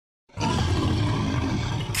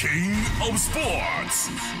King of Sports,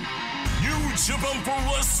 New Japan Pro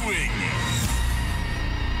Wrestling.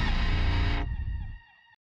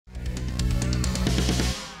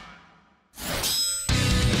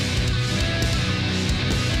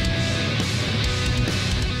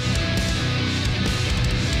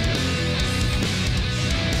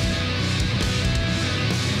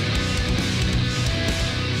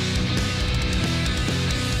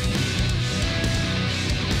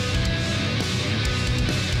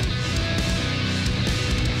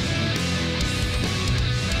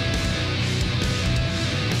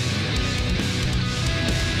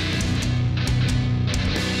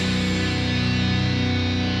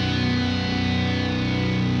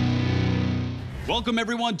 Welcome,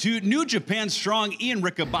 everyone, to New Japan Strong. Ian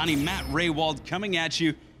Riccaboni, Matt Raywald coming at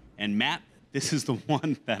you. And Matt, this is the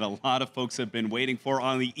one that a lot of folks have been waiting for.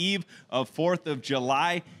 On the eve of 4th of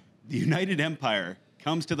July, the United Empire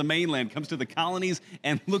comes to the mainland, comes to the colonies,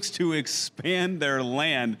 and looks to expand their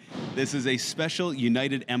land. This is a special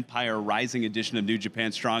United Empire Rising edition of New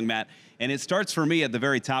Japan Strong, Matt. And it starts for me at the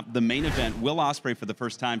very top. The main event, Will Ospreay for the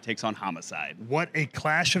first time takes on Homicide. What a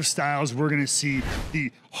clash of styles. We're going to see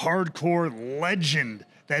the hardcore legend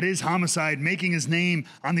that is Homicide making his name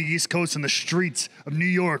on the East Coast and the streets of New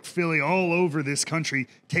York, Philly, all over this country,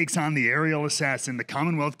 takes on the aerial assassin, the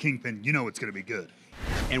Commonwealth Kingpin. You know it's going to be good.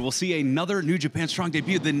 And we'll see another New Japan Strong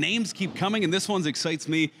debut. The names keep coming, and this one excites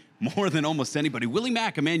me more than almost anybody. Willie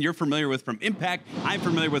Mack, a man you're familiar with from Impact, I'm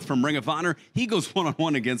familiar with from Ring of Honor. He goes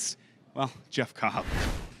one-on-one against, well, Jeff Cobb.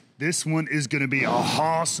 This one is going to be a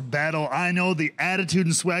hoss battle. I know the attitude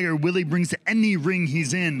and swagger Willie brings to any ring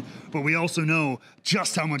he's in, but we also know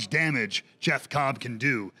just how much damage Jeff Cobb can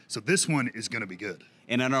do. So this one is going to be good.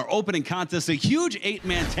 And in our opening contest, a huge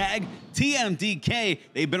 8-man tag, TMDK.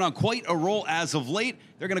 They've been on quite a roll as of late.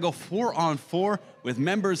 They're going to go 4-on-4 with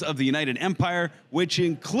members of the United Empire, which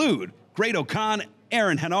include Great O'Khan,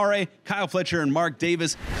 Aaron Henare, Kyle Fletcher, and Mark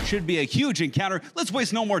Davis. Should be a huge encounter. Let's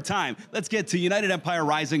waste no more time. Let's get to United Empire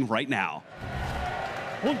Rising right now.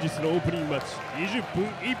 本日のオープニングマッチ20分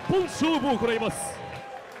一本勝負を行います。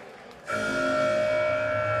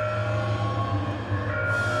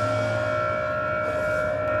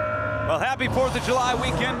 Well, happy 4th of July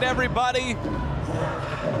weekend, everybody.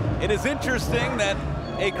 It is interesting that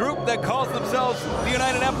a group that calls themselves the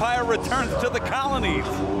United Empire returns to the colonies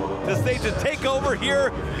to stage a takeover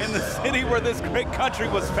here in the city where this great country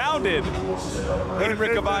was founded. Ian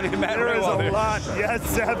Riccaboni and Matt Raywald. There is a lot,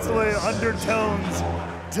 yes, absolutely, undertones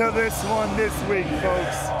to this one this week,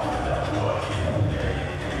 folks.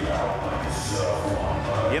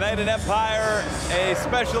 United Empire, a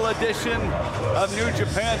special edition of New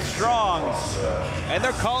Japan Strong. And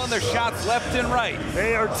they're calling their shots left and right.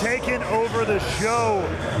 They are taking over the show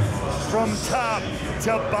from top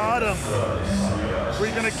to bottom.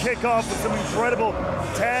 We're gonna kick off with some incredible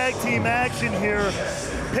tag team action here,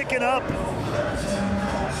 picking up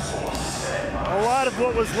a lot of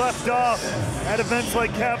what was left off at events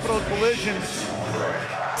like Capital Collision.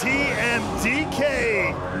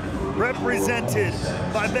 TMDK, represented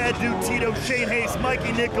by Bad Dude Tito, Shane Hayes,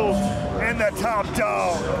 Mikey Nichols, and the top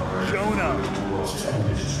dog, Jonah.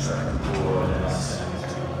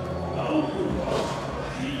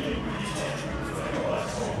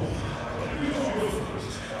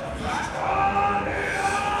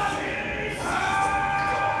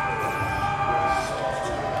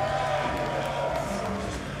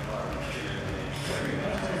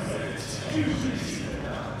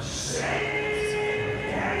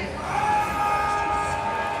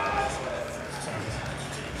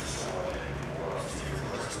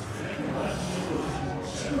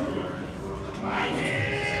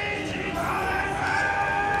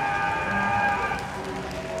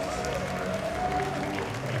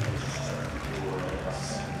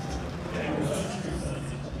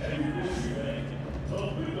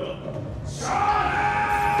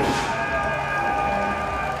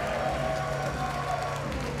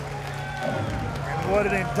 What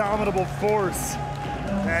an indomitable force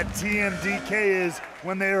that TMDK is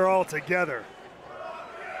when they are all together.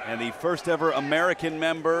 And the first ever American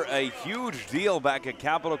member, a huge deal back at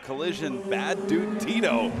Capital Collision, Bad Dude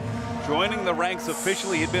Tito, joining the ranks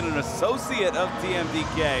officially. He'd been an associate of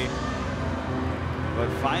TMDK, but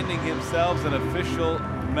finding himself an official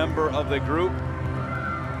member of the group.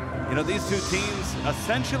 You know, these two teams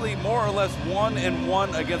essentially more or less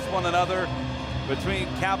 1-1 against one another between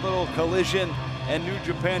Capital Collision and New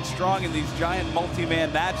Japan Strong in these giant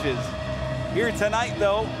multi-man matches. Here tonight,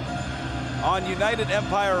 though, on United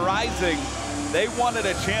Empire Rising, they wanted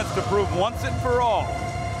a chance to prove once and for all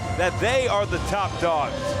that they are the top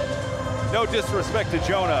dogs. No disrespect to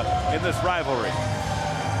Jonah in this rivalry.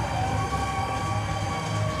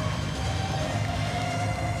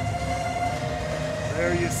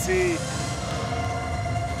 There you see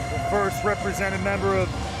the first represented member of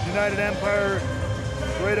United Empire,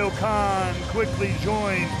 Great-O-Khan, quickly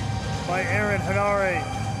joined by Aaron Hanare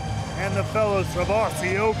and the fellows of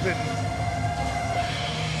Aussie Open.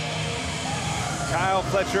 Kyle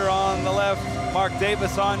Fletcher on the left, Mark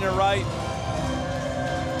Davis on your right.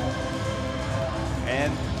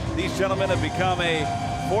 And these gentlemen have become a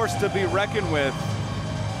force to be reckoned with.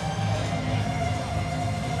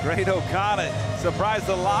 Great-O-Khan surprised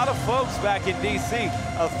a lot of folks back in DC.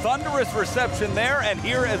 A thunderous reception there and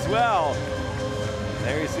here as well.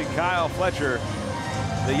 There you see Kyle Fletcher,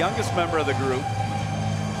 the youngest member of the group.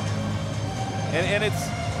 And it's,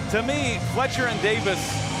 to me, Fletcher and Davis,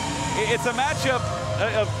 it's a matchup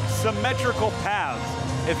of symmetrical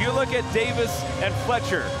paths. If you look at Davis and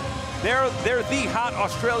Fletcher, they're the hot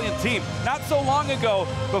Australian team. Not so long ago,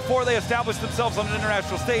 before they established themselves on an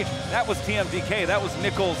international stage, that was TMDK, that was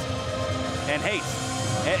Nichols and Hayes.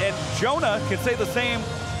 And Jonah can say the same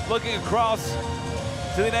looking across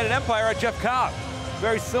to the United Empire at Jeff Cobb.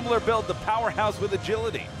 Very similar build, the powerhouse with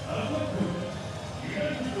agility.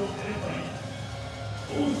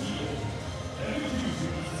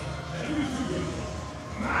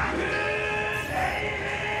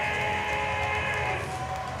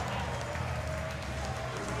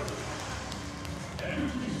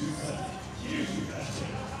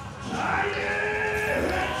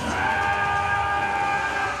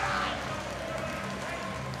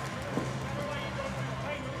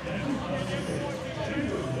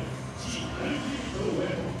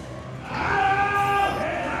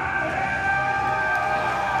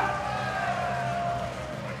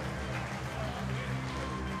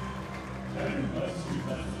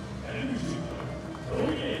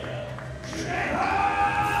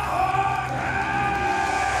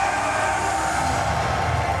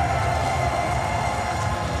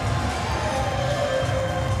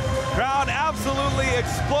 Absolutely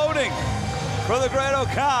exploding for the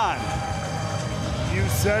Great-O-Khan. You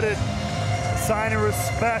said it, a sign of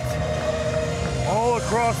respect all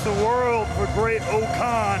across the world for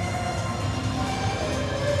Great-O-Khan.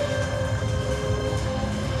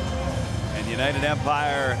 And United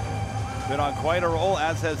Empire been on quite a roll,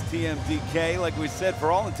 as has TMDK. Like we said,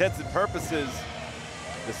 for all intents and purposes,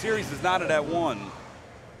 the series is knotted at 1.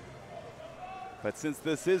 But since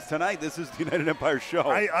this is tonight, this is the United Empire show.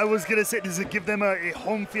 I was going to say, does it give them a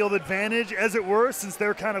home field advantage, as it were, since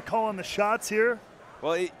they're kind of calling the shots here?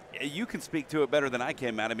 Well, you can speak to it better than I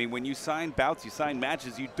can, Matt. I mean, when you sign bouts, you sign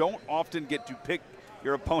matches, you don't often get to pick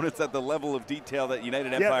your opponents at the level of detail that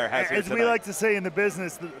United Empire has here as tonight. we like to say in the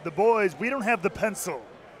business, the boys, we don't have the pencil,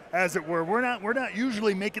 as it were. We're not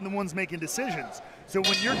usually making the ones making decisions. So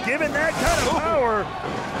when you're given that kind of power,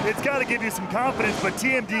 it's got to give you some confidence, but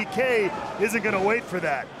TMDK isn't going to wait for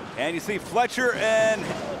that. And you see Fletcher and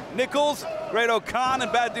Nichols, Great-O-Khan and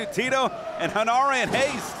Bad Dude Tito, and Hanare and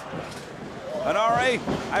Haste. Hanare,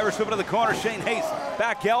 Irish whip into the corner, Shane Haste,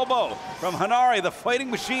 back elbow from Hanare, the fighting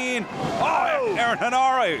machine. Oh, Aaron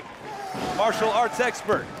Hanare, martial arts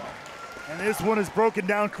expert. And this one is broken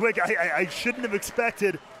down quick. I shouldn't have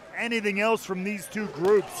expected anything else from these two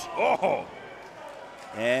groups. Oh.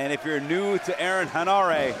 And if you're new to Aaron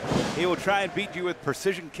Hanare, he will try and beat you with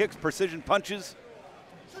precision kicks, precision punches.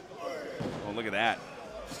 Oh, look at that.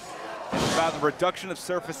 It's about the reduction of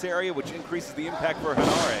surface area, which increases the impact for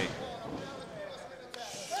Hanare.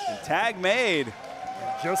 And tag made.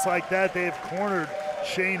 Just like that, they have cornered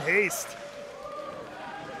Shane Haste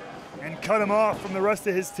and cut him off from the rest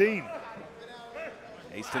of his team.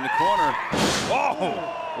 Haste in the corner.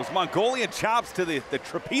 Oh, those Mongolian chops to the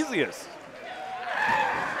trapezius.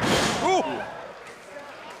 Ooh.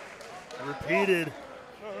 Repeated.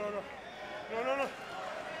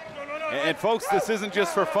 And folks, this isn't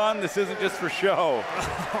just for fun. This isn't just for show.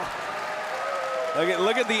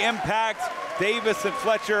 Look at the impact. Davis and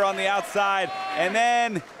Fletcher on the outside. And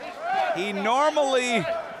then he normally,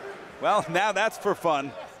 well, now that's for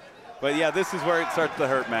fun. But yeah, this is where it starts to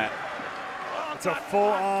hurt, Matt. It's a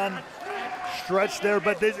full-on stretch there,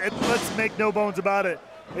 but let's make no bones about it.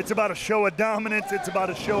 It's about a show of dominance. It's about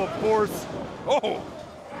a show of force. Oh!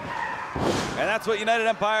 And that's what United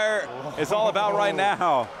Empire is all about right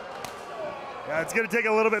now. Yeah, it's going to take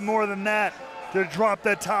a little bit more than that to drop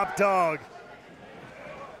that top dog.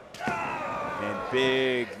 And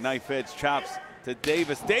big knife edge chops to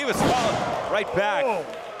Davis. Davis followed right back. Oh.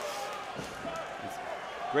 It's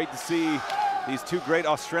great to see these two great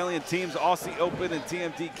Australian teams, Aussie Open and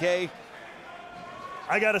TMDK.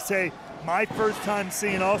 I got to say, my first time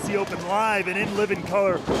seeing Aussie Open live and in living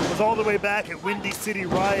color was all the way back at Windy City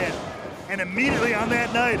Riot. And immediately on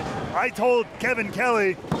that night, I told Kevin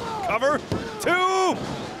Kelly, cover, two.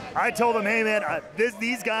 I told him, hey man,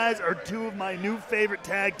 these guys are two of my new favorite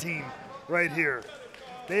tag team right here.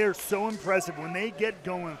 They are so impressive when they get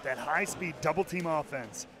going with that high-speed double-team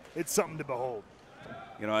offense. It's something to behold.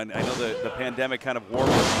 You know, I know the pandemic kind of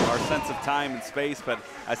warped our sense of time and space, but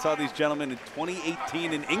I saw these gentlemen in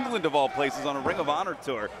 2018 in England, of all places, on a Ring of Honor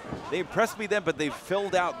tour. They impressed me then, but they've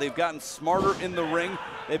filled out. They've gotten smarter in the ring.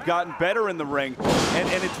 They've gotten better in the ring. And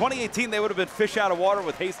in 2018, they would have been fish out of water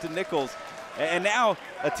with Haston Nichols. And now,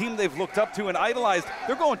 a team they've looked up to and idolized,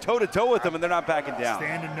 they're going toe-to-toe with them, and they're not backing down.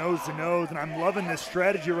 Standing nose-to-nose, and I'm loving this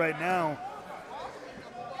strategy right now.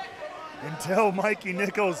 Until Mikey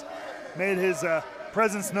Nichols made his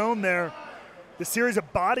presence known there, the series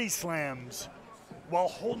of body slams while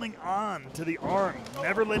holding on to the arm,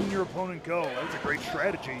 never letting your opponent go. That was a great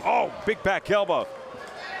strategy. Oh, big back elbow.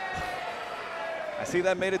 I see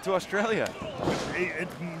that made it to Australia.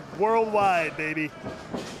 It's worldwide, baby.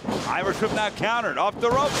 Irish whip now countered, off the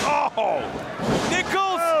rope. Oh!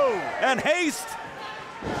 Nichols and Haste.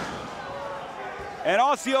 And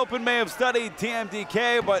Aussie Open may have studied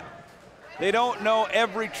TMDK, but they don't know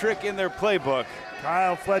every trick in their playbook.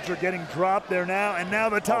 Kyle Fletcher getting dropped there now, and now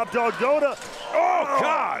the top dog Dota. Oh,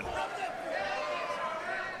 God!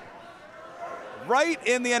 Right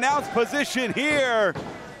in the announced position here.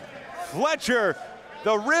 Fletcher,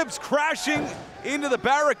 the ribs crashing into the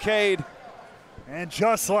barricade. And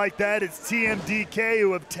just like that, it's TMDK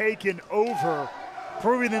who have taken over,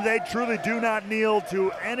 proving that they truly do not kneel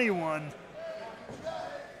to anyone.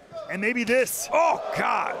 And maybe this. Oh,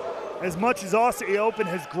 God! As much as Aussie Open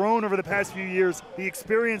has grown over the past few years, the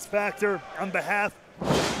experience factor on behalf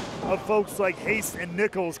of folks like Haste and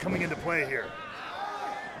Nichols coming into play here.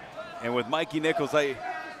 And with Mikey Nichols,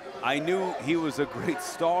 I knew he was a great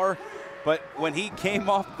star, but when he came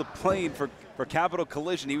off the plane for Capital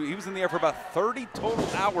Collision, he was in the air for about 30 total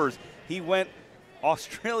hours. He went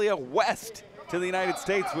Australia west to the United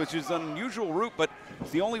States, which is an unusual route, but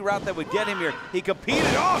it's the only route that would get him here. He competed,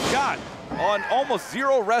 oh God, on almost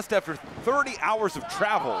zero rest after 30 hours of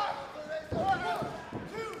travel.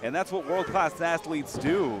 And that's what world-class athletes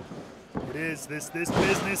do. It is. This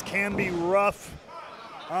business can be rough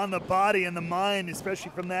on the body and the mind,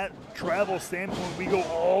 especially from that travel standpoint. We go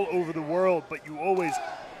all over the world, but you always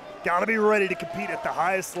gotta be ready to compete at the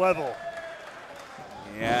highest level.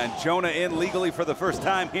 And Jonah in legally for the first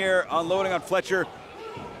time here, unloading on Fletcher.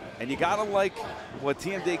 And you gotta like what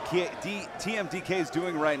TMDK is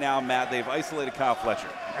doing right now, Matt. They've isolated Kyle Fletcher.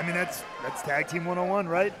 I mean, that's tag team 101,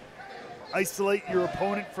 right? Isolate your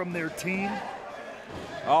opponent from their team.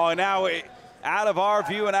 Oh, and now out of our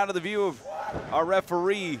view and out of the view of our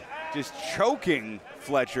referee, just choking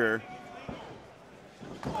Fletcher.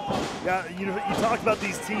 Yeah, you know, you talked about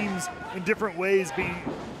these teams in different ways being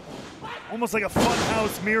almost like a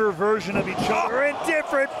funhouse mirror version of each other in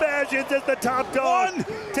different fashions as the top dog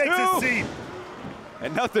takes a seat.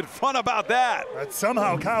 And nothing fun about that. But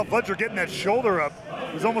somehow Kyle Fletcher getting that shoulder up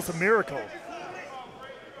was almost a miracle.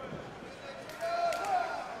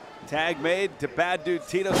 Tag made to Bad Dude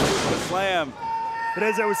Tito, scoop the slam. But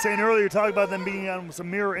as I was saying earlier, talking about them being almost a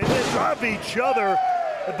mirror image of each other.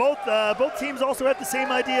 Both teams also have the same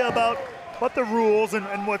idea about what the rules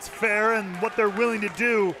and what's fair and what they're willing to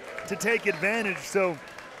do to take advantage. So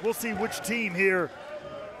we'll see which team here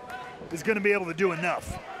is going to be able to do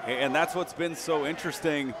enough. And that's what's been so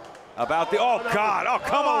interesting about the, oh God, oh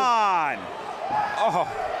come on. Oh.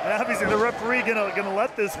 And obviously the referee gonna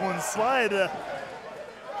let this one slide.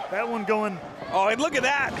 That one going. Oh, and look at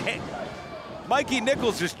that. Hey, Mikey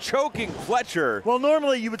Nichols just choking Fletcher. Well,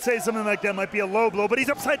 normally you would say something like that might be a low blow, but he's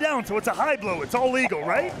upside down, so it's a high blow. It's all legal,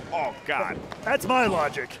 right? Oh, God. That's my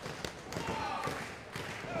logic.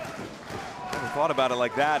 Never thought about it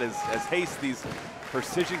like that as Haste, these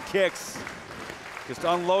precision kicks, just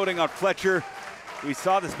unloading on Fletcher. We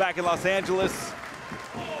saw this back in Los Angeles.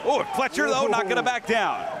 Oh, Fletcher, though, not going to back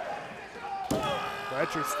down.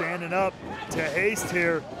 Fletcher standing up to Haste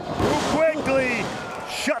here, who quickly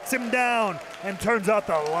shuts him down and turns out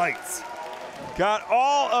the lights. Got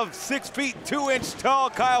all of 6 feet 2 inch tall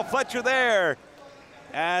Kyle Fletcher there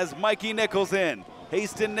as Mikey Nichols in.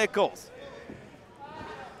 Haston Nichols.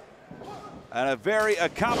 And a very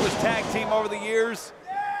accomplished tag team over the years.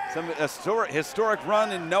 Some historic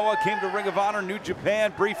run in Noah, came to Ring of Honor, New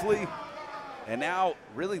Japan briefly. And now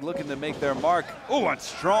really looking to make their mark. Oh, on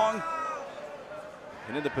Strong.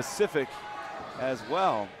 And in the Pacific as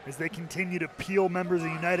well. As they continue to peel members of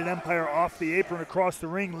the United Empire off the apron across the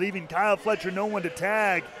ring, leaving Kyle Fletcher no one to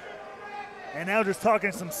tag. And now just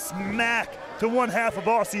talking some smack to one half of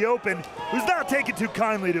Aussie Open, who's not taking too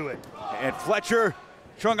kindly to it. And Fletcher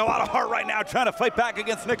showing a lot of heart right now, trying to fight back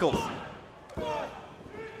against Nichols.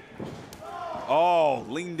 Oh,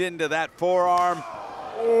 leaned into that forearm.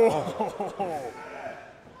 Oh.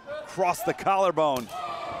 Across the collarbone.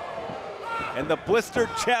 And the blistered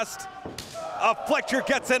chest of Fletcher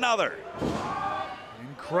gets another.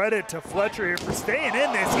 And credit to Fletcher here for staying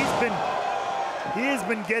in this. He has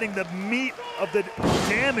been getting the meat of the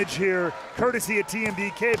damage here, courtesy of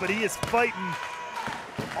TMDK, but he is fighting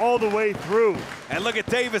all the way through. And look at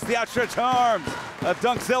Davis, the outstretched arms of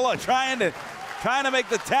Dunkzilla trying to make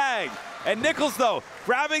the tag. And Nichols, though,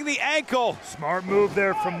 grabbing the ankle. Smart move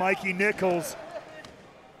there from Mikey Nichols.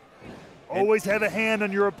 Always have a hand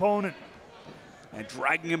on your opponent. And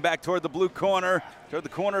dragging him back toward the blue corner, toward the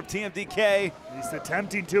corner of TMDK. He's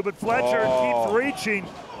attempting to, but Fletcher keeps reaching.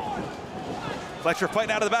 Fletcher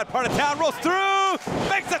fighting out of the bad part of town, rolls through,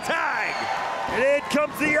 makes a tag. And in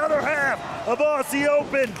comes the other half of Aussie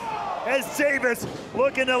Open as Davis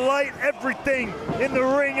looking to light everything in the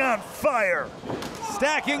ring on fire.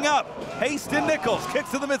 Stacking up, Haste and Nichols, kicks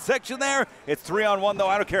to the midsection there. It's 3-on-1 though,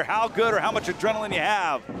 I don't care how good or how much adrenaline you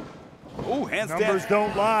have. Ooh, handstand. Numbers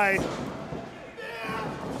don't lie.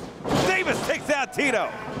 Davis takes out Tito.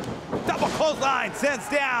 Double clothesline, sends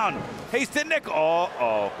down. Haste and Nichols,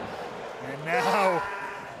 And now,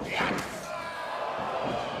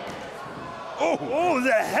 oh, the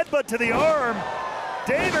headbutt to the arm.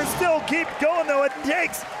 Davis still keeps going though, it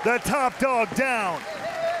takes the top dog down.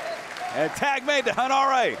 And tag made to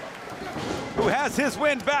Hanare, who has his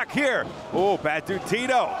win back here. Oh, bad dude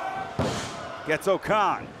Tito gets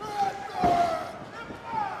Okan.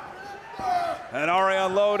 Hanare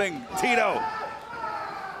unloading Tito.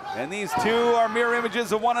 And these two are mirror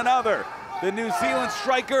images of one another. The New Zealand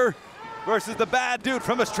striker versus the bad dude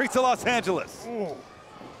from the streets of Los Angeles. Ooh.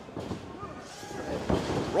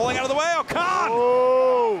 Rolling out of the way, Okan!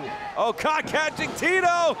 Oh. Okan catching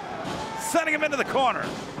Tito, sending him into the corner.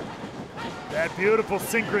 That beautiful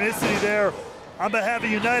synchronicity there on behalf of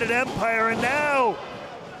United Empire, and now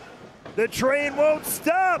the train won't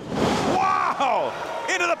stop. Wow!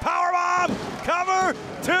 Into the powerbomb, cover,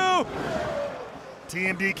 2.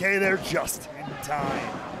 TMDK there just in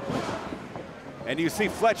time. And you see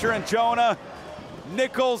Fletcher and Jonah,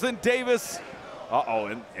 Nichols and Davis.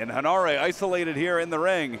 And Hanare isolated here in the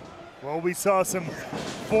ring. Well, we saw some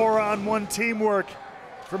 4-on-1 teamwork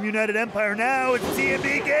from United Empire. Now it's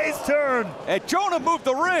TMDK's turn. And Jonah moved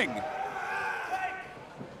the ring.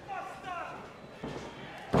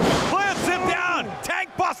 Plants him down, Tank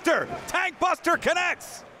Buster. Tank Buster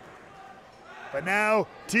connects. But now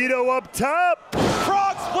Tito up top.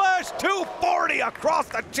 Frog splash, 240 across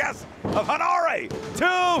the chest of Hanare. 2.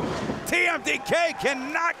 TMDK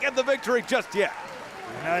cannot get the victory just yet.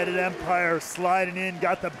 United Empire sliding in,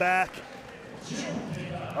 got the back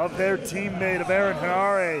of their teammate of Aaron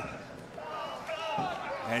Hanare.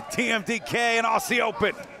 And TMDK and Aussie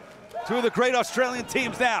Open. 2 of the great Australian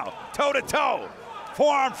teams now, toe to toe,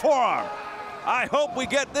 forearm, forearm. I hope we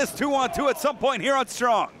get this 2-on-2 at some point here on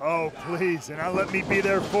Strong. Oh, please, and now let me be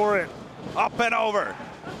there for it. Up and over.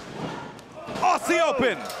 Aussie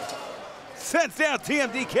Open. Sends down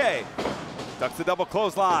TMDK. Ducks the double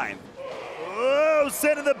clothesline. Oh,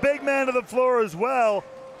 sending the big man to the floor as well.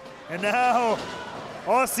 And now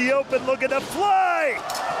Aussie Open looking to fly.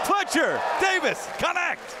 Fletcher, Davis,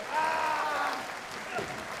 connect.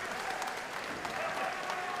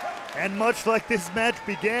 And much like this match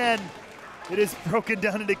began, it is broken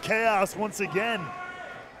down into chaos once again.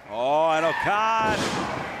 Oh, and Okan.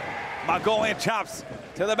 Mongolian chops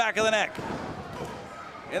to the back of the neck.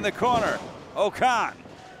 In the corner, Okan.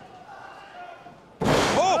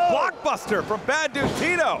 Oh, blockbuster from bad dude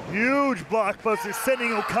Tito. Huge blockbuster, sending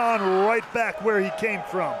Okan right back where he came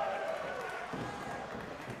from.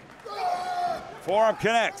 Forearm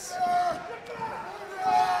connects.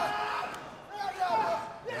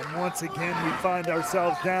 And once again, we find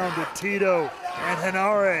ourselves down to Tito and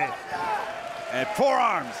Hanare. And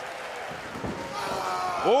forearms.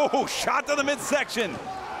 Oh, shot to the midsection.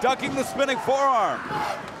 Ducking the spinning forearm.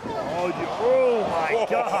 Oh my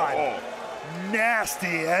God. Nasty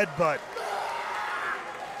headbutt.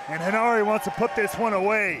 And Hanare wants to put this one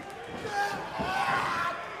away.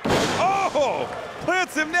 Oh,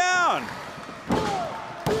 plants him down.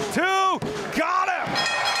 2, got him.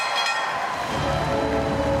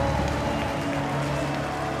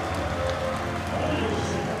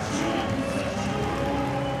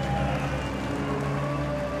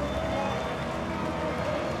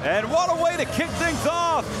 And what a way to kick things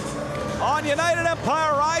off on United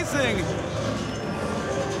Empire Rising.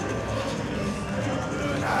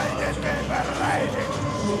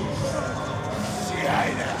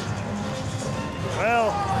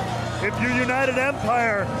 Well, if you're United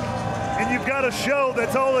Empire and you've got a show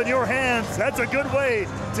that's all in your hands, that's a good way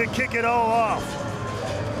to kick it all off.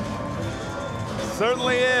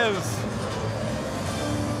 Certainly is.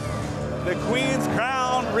 The Queen's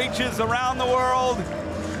crown reaches around the world,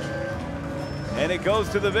 and it goes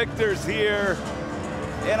to the victors here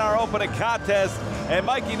in our opening contest. And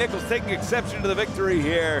Mikey Nichols taking exception to the victory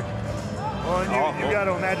here. Well, and you got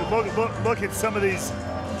to imagine, look at some of these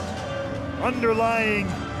underlying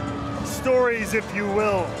stories, if you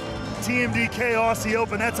will. TMDK Aussie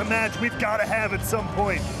Open, that's a match we've got to have at some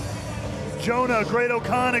point. Jonah, Great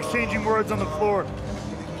O'Con exchanging words on the floor.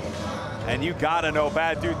 And you got to know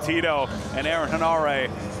Bad Dude Tito and Aaron Henare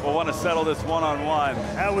will want to settle this one-on-one.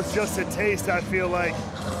 That was just a taste, I feel like,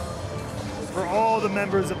 for all the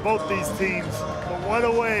members of both these teams. But what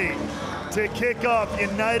a way to kick off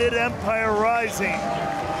United Empire Rising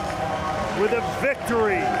with a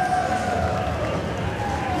victory.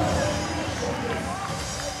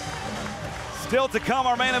 Still to come,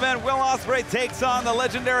 our main event, Will Ospreay takes on the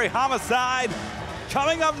legendary Homicide.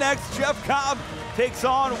 Coming up next, Jeff Cobb takes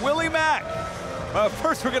on Willie Mack.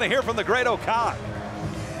 First, we're going to hear from the Great O'Con.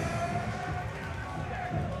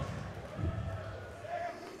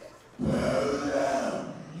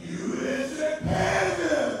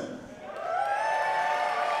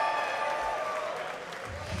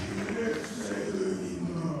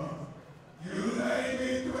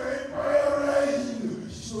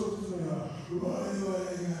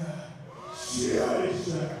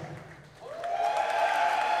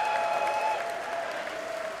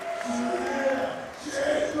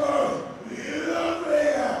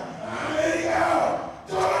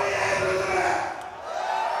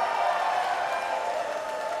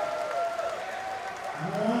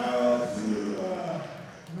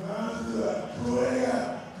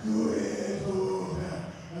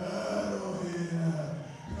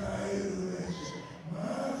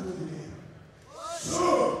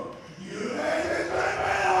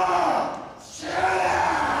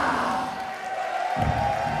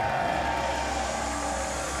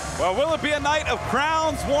 Well, will it be a night of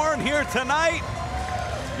crowns worn here tonight?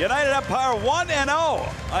 United Empire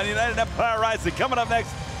 1-0 on United Empire Rising. Coming up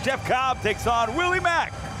next, Jeff Cobb takes on Willie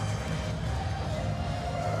Mack.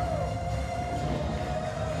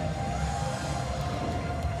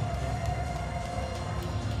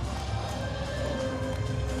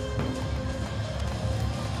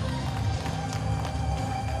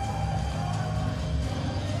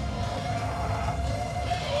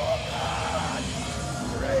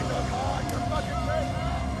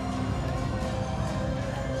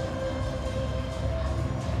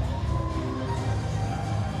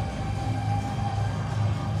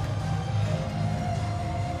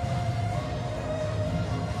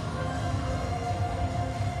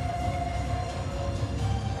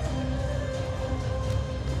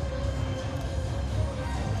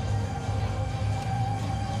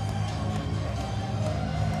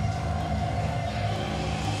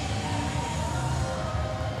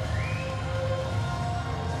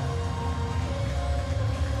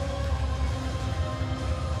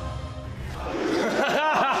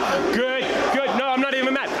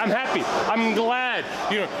 I'm glad,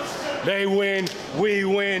 you know, they win, we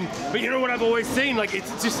win. But you know what I've always seen? Like,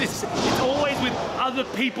 it's always with other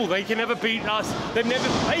people. They can never beat us. They've never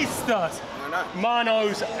faced us.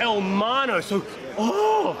 Mano's El Mano. So,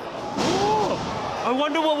 I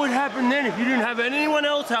wonder what would happen then if you didn't have anyone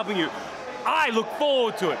else helping you. I look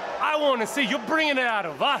forward to it. I want to see. You're bringing it out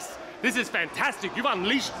of us. This is fantastic. You've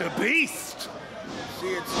unleashed the beast. See,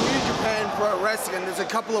 it's New Japan Pro Wrestling, and there's a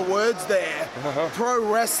couple of words there.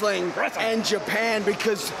 Pro Wrestling and Japan,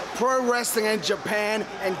 because Pro Wrestling and Japan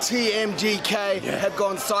and TMDK have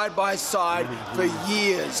gone side by side for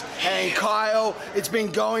years. And Kyle, it's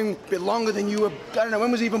been going a bit longer than you were, I don't know, when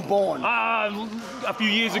was he even born? A few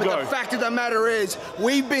years ago. But the fact of the matter is,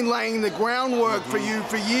 we've been laying the groundwork for you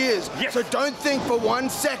for years. Yes. So don't think for 1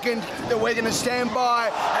 second that we're gonna stand by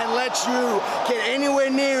and let you get anywhere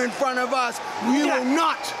near in front of us. You will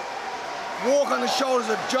not walk on the shoulders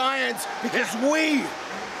of giants, because we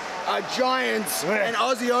are giants. And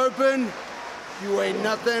Aussie Open, you ain't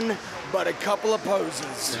nothing but a couple of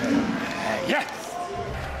posers. Yes.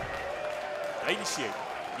 第2試合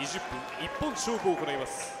20分一本勝負を行いま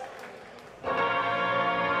す。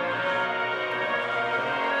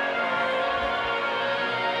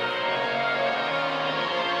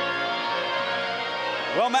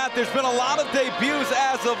 Well, Matt, there's been a lot of debuts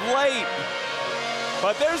as of late,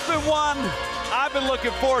 but there's been one I've been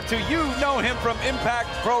looking forward to. You know him from Impact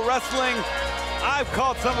Pro Wrestling. I've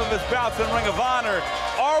called some of his bouts in Ring of Honor.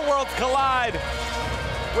 Our worlds collide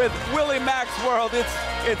with Willie Mack's world.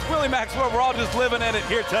 It's Willie Mack's world. We're all just living in it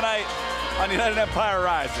here tonight. on United Empire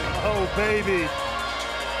Rising. Oh, baby.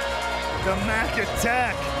 The Mac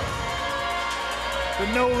attack. The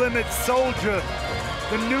no-limit soldier.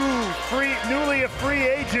 The newly a free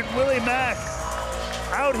agent, Willie Mack.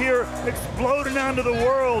 Out here exploding onto the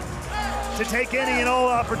world to take any and all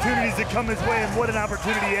opportunities that come his way, and what an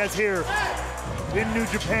opportunity he has here in New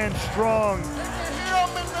Japan Strong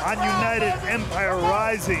on United Empire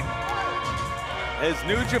Rising. His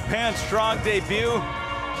New Japan Strong debut.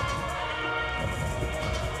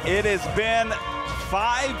 It has been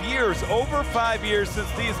 5 years, over 5 years since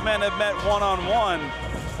these men have met one-on-one,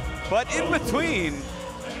 but in between,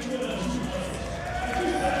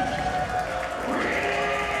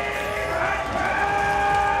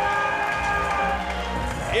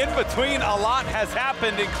 a lot has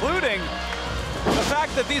happened, including the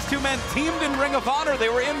fact that these two men teamed in Ring of Honor. They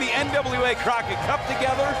were in the NWA Crockett Cup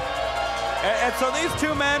together. And so these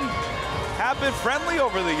two men have been friendly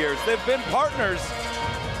over the years. They've been partners.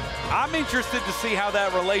 I'm interested to see how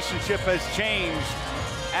that relationship has changed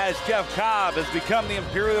as Jeff Cobb has become the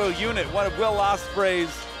Imperial Unit, one of Will Ospreay's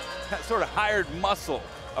sort of hired muscle,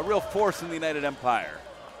 a real force in the United Empire.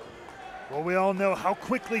 Well, we all know how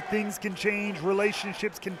quickly things can change,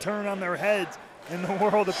 relationships can turn on their heads in the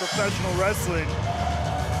world of professional wrestling.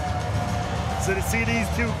 So to see these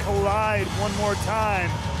two collide one more time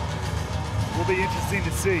will be interesting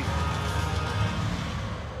to see.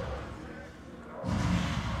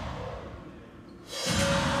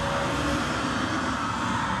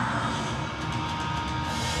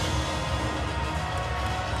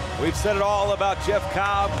 We've said it all about Jeff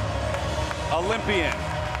Cobb, Olympian,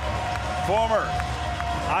 former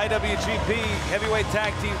IWGP Heavyweight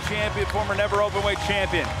Tag Team Champion, former Never Openweight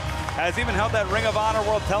Champion. Has even held that Ring of Honor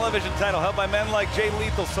World Television title, held by men like Jay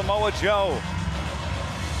Lethal, Samoa Joe.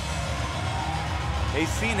 He's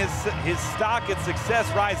seen his stock and success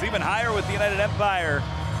rise even higher with the United Empire.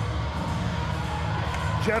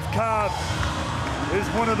 Jeff Cobb is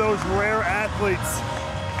one of those rare athletes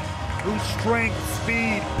whose strength,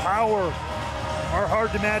 speed, power are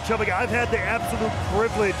hard to match up. I've had the absolute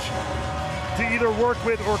privilege to either work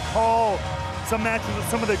with or call some matches with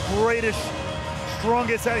some of the greatest,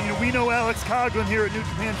 strongest. We know Alex Coughlin here at New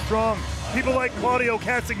Japan Strong. People like Claudio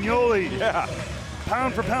Castagnoli. Yeah.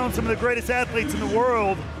 Pound for pound, some of the greatest athletes in the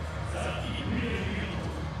world.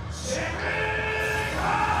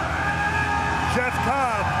 Jeff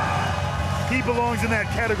Cobb, he belongs in that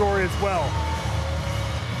category as well.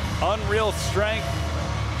 Unreal strength,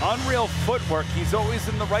 unreal footwork. He's always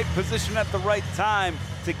in the right position at the right time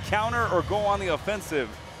to counter or go on the offensive.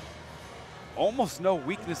 Almost no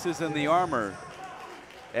weaknesses in the armor.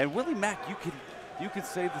 And Willie Mack, you could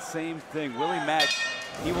say the same thing. Willie Mack,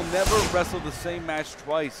 he will never wrestle the same match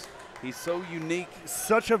twice. He's so unique.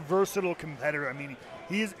 Such a versatile competitor. I mean,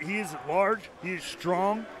 he is large, he is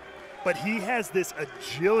strong, but he has this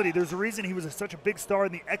agility. There's a reason he was such a big star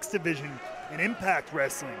in the X Division in Impact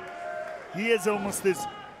Wrestling. He has almost this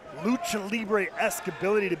lucha libre-esque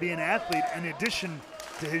ability to be an athlete in addition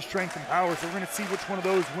to his strength and power. So we're going to see which one of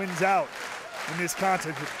those wins out in this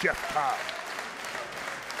contest with Jeff Cobb.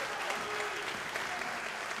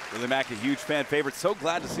 Willie Mack, a huge fan favorite. So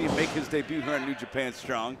glad to see him make his debut here on New Japan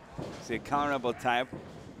Strong. See a counter elbow type.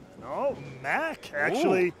 Oh, Mack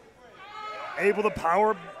actually able to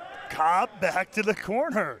power Cobb back to the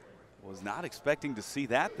corner. Was not expecting to see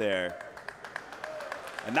that there.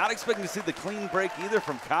 And not expecting to see the clean break either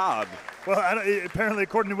from Cobb. Well, apparently,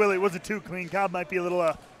 according to Willie, it wasn't too clean. Cobb might be a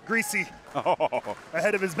little greasy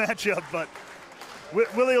ahead of his matchup, but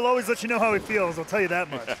Willie will always let you know how he feels, I'll tell you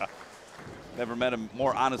that much. Yeah. Never met a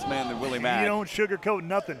more honest man than Willie Mack. He don't sugarcoat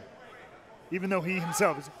nothing, even though he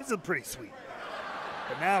himself is pretty sweet.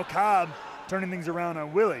 But now Cobb turning things around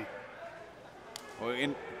on Willie.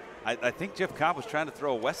 Well, I think Jeff Cobb was trying to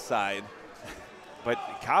throw a west side, but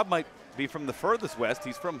Cobb might be from the furthest west.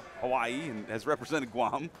 He's from Hawaii and has represented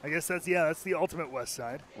Guam. I guess that's the ultimate west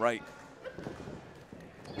side. Right.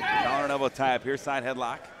 Collar and elbow tie up here, side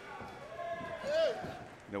headlock.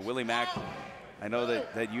 You know, Willie Mack, I know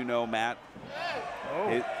that you know Matt.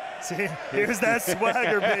 Oh, see, here's that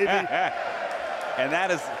swagger, baby. And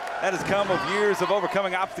that has come of years of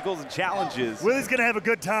overcoming obstacles and challenges. Willie's gonna have a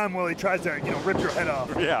good time while he tries to, rip your head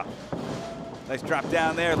off. Yeah. Nice drop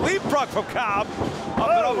down there. Leapfrog from Cobb. Up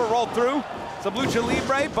and over, roll through. Some lucha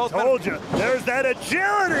libre. Both told you. There's that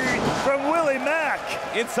agility from Willie Mack.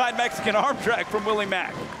 Inside Mexican arm drag from Willie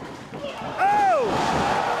Mack. Oh!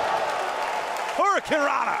 Hurricane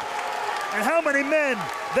Rana. And how many men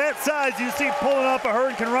that size you see pulling off a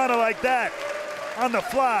Hurricane Rana like that on the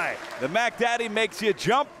fly? The Mac Daddy makes you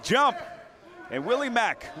jump. And Willie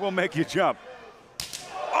Mack will make you jump.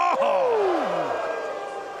 Oh!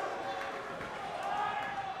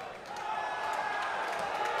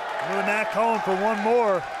 calling for one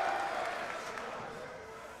more.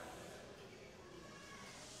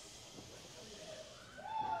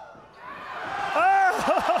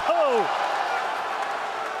 Oh!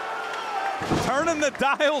 Turning the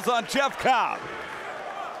dials on Jeff Cobb.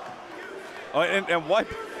 Oh, and what?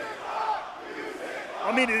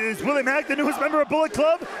 I mean, is Willie Mack the newest member of Bullet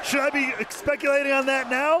Club? Should I be speculating on that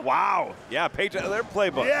now? Wow. Yeah, page out of their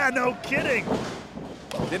playbook. Yeah, no kidding.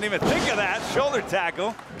 Didn't even think of that. Shoulder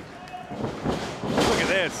tackle. Look at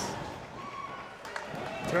this.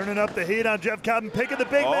 Turning up the heat on Jeff Cobb and picking the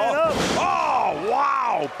big man up. Oh,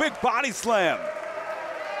 wow. Big body slam.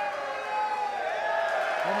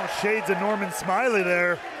 Almost shades of Norman Smiley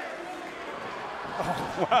there.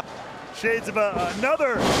 Oh, wow. Shades of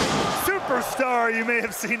another superstar you may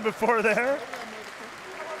have seen before there.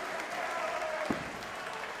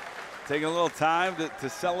 Taking a little time to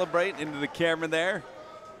celebrate into the camera there.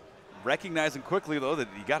 Recognizing quickly, though, that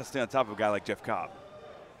you got to stay on top of a guy like Jeff Cobb.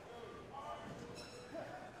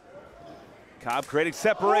 Cobb creating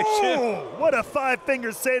separation. Oh, what a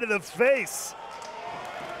five-finger say to the face.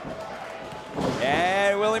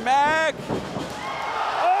 And Willie Mack.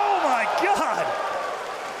 Oh, my God.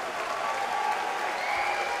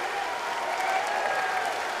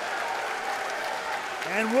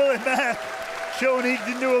 And Willie Mack showing he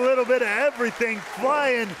can do a little bit of everything,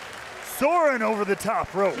 flying, soaring over the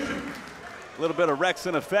top rope. A little bit of Rex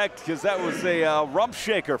in effect, because that was a rump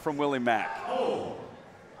shaker from Willie Mack.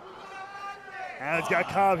 Now he's got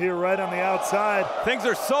Cobb here right on the outside. Things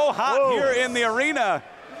are so hot here in the arena.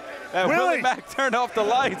 And Willie Mack turned off the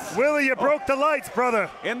lights. Willie, you broke the lights, brother.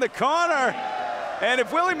 In the corner. And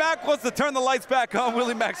if Willie Mack wants to turn the lights back on,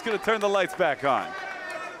 Willie Mack's going to turn the lights back on.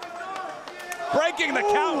 Breaking the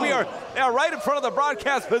count. We are now right in front of the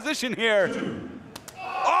broadcast position here.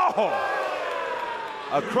 Oh!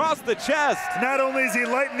 Across the chest. Not only is he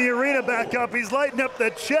lighting the arena back up, he's lighting up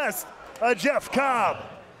the chest of Jeff Cobb.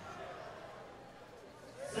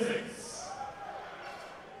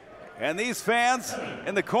 And these fans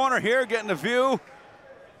in the corner here getting a view.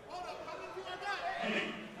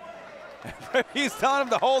 He's telling him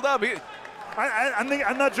to hold up.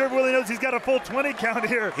 I'm not sure if Willie knows he's got a full 20 count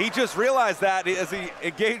here. He just realized that as he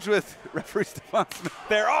engaged with referee Stefan Smith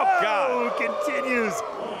there. Oh, God. Oh, continues.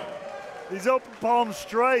 These open palm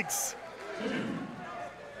strikes.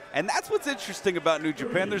 And that's what's interesting about New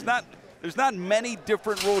Japan. There's not many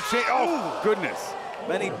different rule changes. Oh, goodness.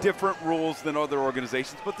 Many different rules than other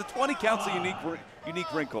organizations, but the 20 count's a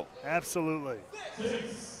unique wrinkle. Absolutely.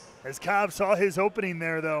 As Cobb saw his opening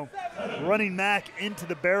there, though, running Mack into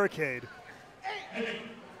the barricade.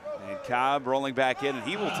 And Cobb rolling back in, and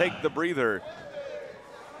he will take the breather.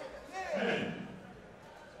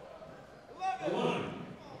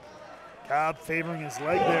 Cobb favoring his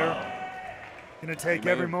leg there. Gonna take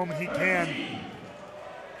every moment he can.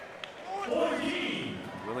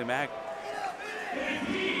 Willie Mack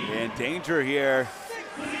in danger here.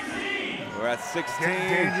 We're at 16. Getting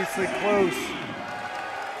dangerously close.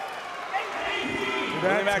 To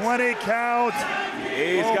that 20 count.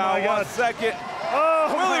 He's got 1 second. Oh,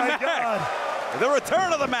 Willie my Mack. God. The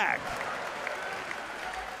return of the Mack.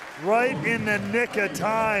 Right in the nick of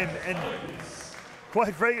time. And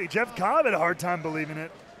quite frankly, Jeff Cobb had a hard time believing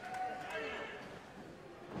it.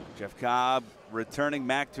 Jeff Cobb returning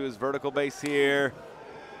Mack to his vertical base here.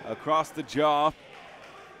 Across the jaw.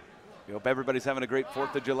 We hope everybody's having a great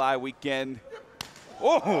 4th of July weekend.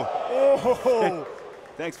 Oh!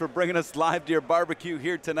 Thanks for bringing us live to your barbecue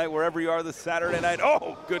here tonight, wherever you are this Saturday night.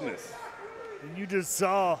 Oh, goodness. And you just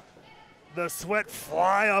saw the sweat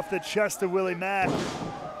fly off the chest of Willie Mack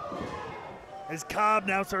as Cobb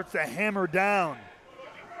now starts to hammer down.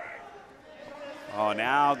 Oh,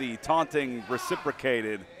 now the taunting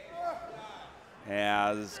reciprocated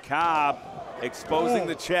as Cobb exposing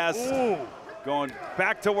the chest, going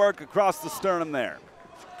back to work across the sternum there.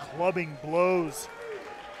 Clubbing blows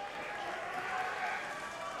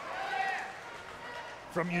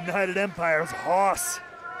from United Empire's Hoss.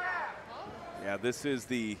 Yeah, this is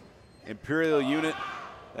the Imperial unit.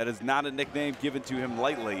 That is not a nickname given to him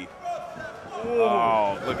lightly.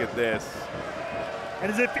 Oh, look at this.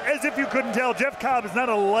 And as if you couldn't tell, Jeff Cobb is not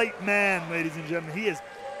a light man, ladies and gentlemen. He is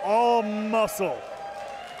all muscle.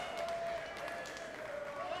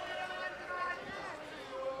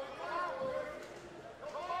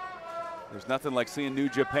 There's nothing like seeing New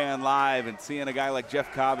Japan live, and seeing a guy like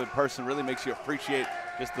Jeff Cobb in person really makes you appreciate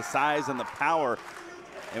just the size and the power.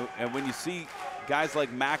 And when you see guys like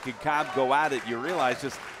Mack and Cobb go at it, you realize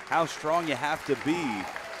just how strong you have to be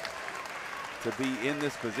in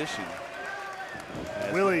this position.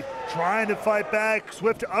 Willie trying to fight back.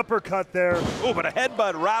 Swift uppercut there. Oh, but a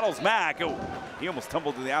headbutt rattles Mac. Oh, he almost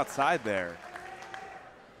tumbled to the outside there.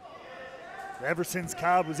 Ever since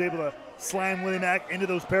Cobb was able to slam Willie Mack into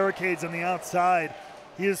those barricades on the outside,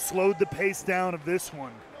 he has slowed the pace down of this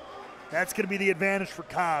one. That's going to be the advantage for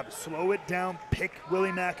Cobb. Slow it down, pick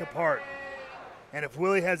Willie Mack apart. And if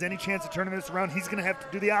Willie has any chance of turning this around, he's going to have to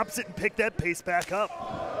do the opposite and pick that pace back up.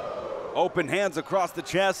 Open hands across the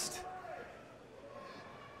chest.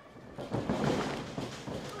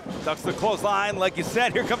 Ducks the clothesline, like you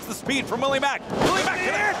said. Here comes the speed from Willie Mack. Willie Mack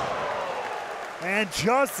connects. And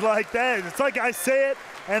just like that, it's like I say it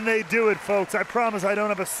and they do it, folks. I promise I don't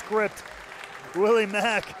have a script. Willie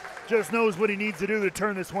Mack just knows what he needs to do to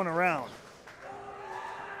turn this one around.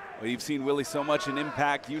 Well, you've seen Willie so much in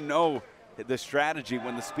Impact, you know the strategy.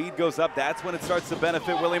 When the speed goes up, that's when it starts to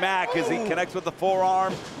benefit Willie Mack as he connects with the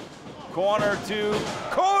forearm. Corner to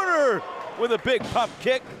corner with a big pump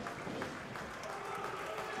kick.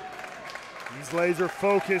 He's laser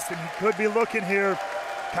focused and he could be looking here.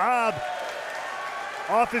 Cobb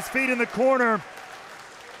off his feet in the corner.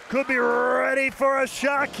 Could be ready for a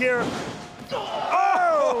shock here.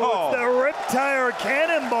 Oh, it's the Riptire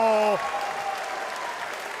Cannonball.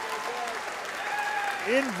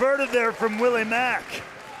 Inverted there from Willie Mack.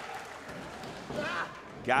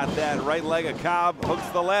 Got that right leg of Cobb, hooks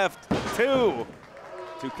the left. Two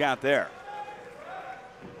count there.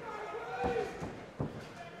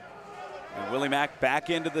 And Willie Mack back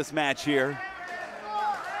into this match here.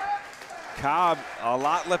 Cobb, a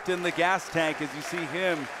lot left in the gas tank as you see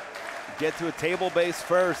him get to a table base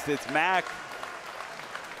first. It's Mack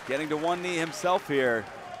getting to one knee himself here.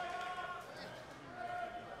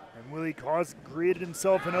 And Willie created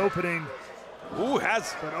himself an opening. Ooh,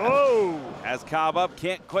 has Cobb up,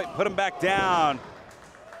 can't quite put him back down.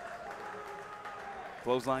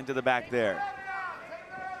 Clothesline to the back there.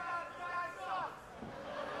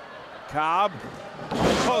 Cobb,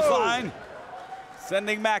 clothesline,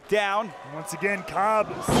 sending Mack down. Once again,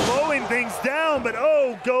 Cobb slowing things down, but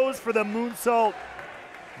goes for the moonsault,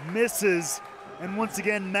 misses. And once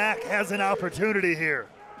again, Mack has an opportunity here.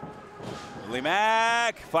 Willie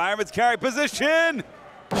Mack, fireman's carry position.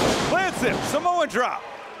 Plants him, Samoan drop.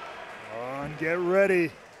 And get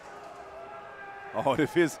ready. Oh,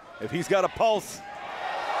 if he's got a pulse.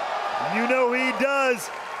 You know he does.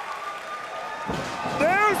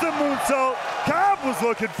 There's the moonsault Cobb was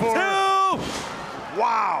looking for. Two.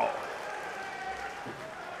 Wow.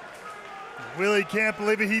 Willie can't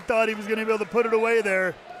believe it. He thought he was going to be able to put it away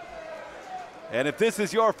there. And if this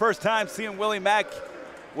is your first time seeing Willie Mack,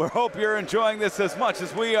 we hope you're enjoying this as much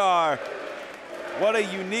as we are. What a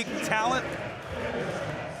unique talent.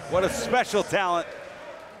 What a special talent.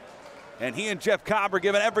 And he and Jeff Cobb are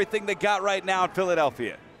giving everything they got right now in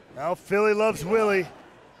Philadelphia. Now Philly loves Willie.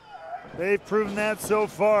 They've proven that so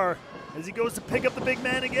far as he goes to pick up the big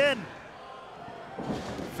man again.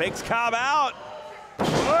 Fakes Cobb out.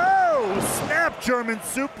 Oh, snap German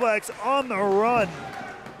suplex on the run.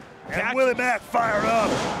 And Willie Mack fired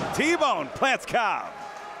up. T-bone plants Cobb.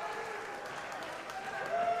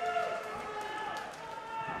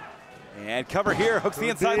 And cover here, hooks the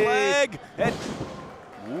inside leg. And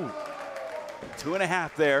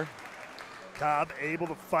 2.5 there. Cobb able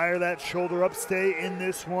to fire that shoulder up, stay in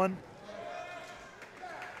this one.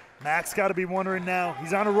 Mack's got to be wondering now.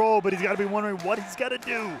 He's on a roll, but he's got to be wondering what he's got to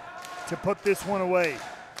do to put this one away.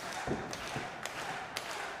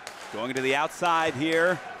 Going to the outside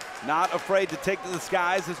here. Not afraid to take to the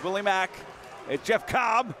skies is Willie Mack. It's Jeff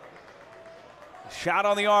Cobb. Shot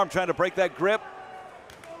on the arm, trying to break that grip.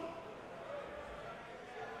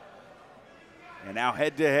 And now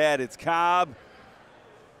head to head, it's Cobb.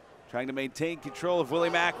 Trying to maintain control of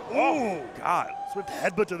Willie Mack. Oh, God. Swift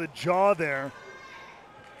headbutt to the jaw there.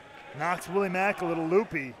 Knocks Willie Mack a little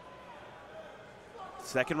loopy.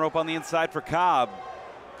 Second rope on the inside for Cobb.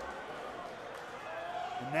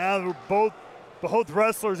 And now they're both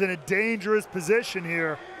wrestlers in a dangerous position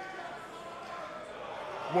here.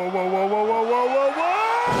 Whoa, whoa, whoa, whoa, whoa, whoa, whoa, whoa!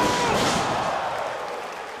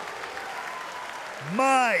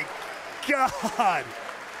 My God!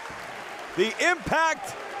 The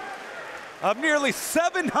impact of nearly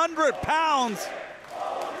 700 pounds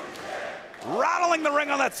rattling the ring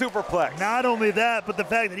on that superplex. Not only that, but the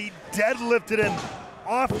fact that he deadlifted him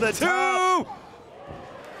off the top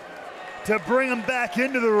to bring him back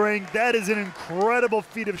into the ring. That is an incredible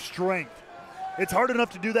feat of strength. It's hard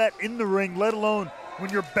enough to do that in the ring, let alone when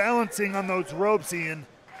you're balancing on those ropes, Ian.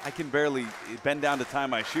 I can barely bend down to tie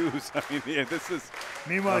my shoes. I mean, yeah, this is...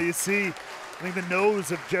 Meanwhile, you see, I think the nose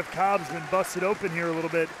of Jeff Cobb's been busted open here a little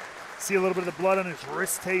bit. See a little bit of the blood on his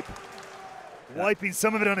wrist tape. Wiping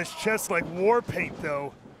some of it on his chest like war paint,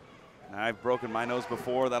 though. I've broken my nose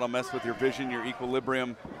before. That'll mess with your vision, your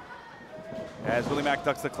equilibrium. As Willie Mack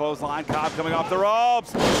ducks the clothesline, Cobb coming off the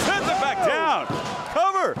ropes, sends it back down.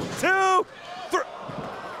 Cover, 2, 3.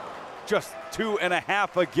 Just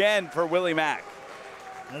 2.5 again for Willie Mack.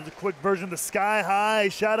 There's a quick version of the Sky High.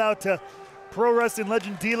 Shout out to pro wrestling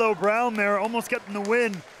legend D'Lo Brown there, almost getting the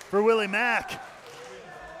win for Willie Mack.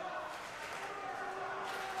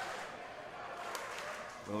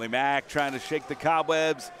 Willie Mack trying to shake the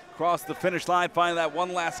cobwebs, cross the finish line, find that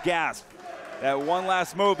one last gasp, that one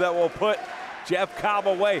last move that will put Jeff Cobb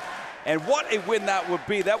away. And what a win that would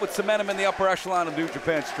be. That would cement him in the upper echelon of New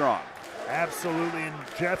Japan Strong. Absolutely, and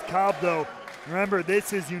Jeff Cobb, though, remember,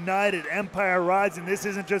 this is United Empire Rising. This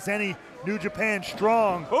isn't just any New Japan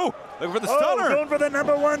Strong. Oh, looking for the stunner. Going for the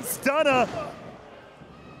 #1 stunner.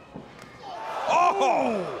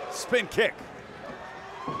 Oh, spin kick.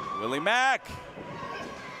 Willie Mack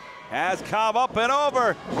has Cobb up and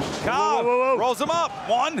over. Cobb rolls him up.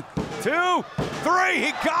 1, 2, 3.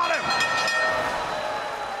 He got him.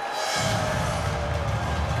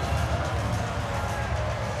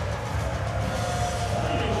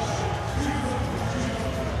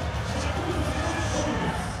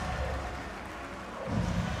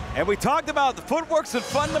 And we talked about the footworks and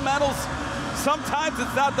fundamentals. Sometimes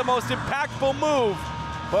it's not the most impactful move,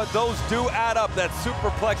 but those do add up. That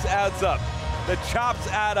superplex adds up. The chops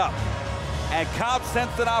add up. And Cobb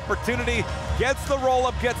sensed an opportunity, gets the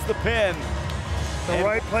roll-up, gets the pin. The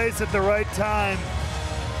right place at the right time.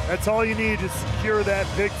 That's all you need to secure that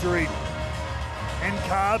victory. And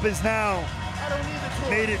Cobb is now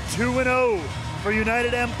made it 2-0 for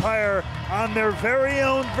United Empire on their very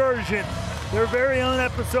own version, their very own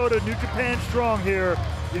episode of New Japan Strong here,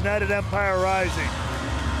 United Empire Rising.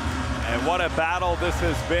 And what a battle this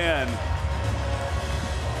has been.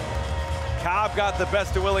 Cobb got the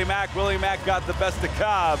best of Willie Mack. Willie Mack got the best of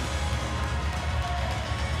Cobb.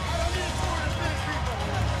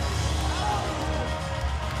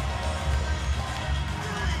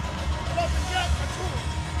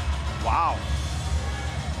 Wow.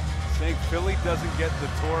 Saying Philly doesn't get the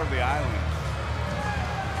tour of the island.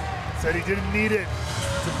 Said he didn't need it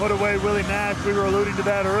to put away Willie Mack. We were alluding to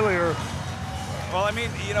that earlier. Well, I mean,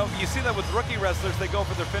 you know, you see that with rookie wrestlers, they go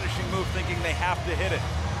for their finishing move thinking they have to hit it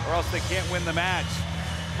or else they can't win the match.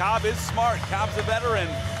 Cobb is smart. Cobb's a veteran.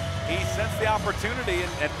 He sensed the opportunity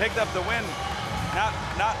and picked up the win.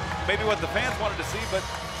 Not maybe what the fans wanted to see, but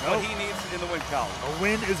what he needs in the win column. A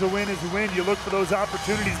win is a win is a win. You look for those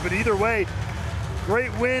opportunities, but either way,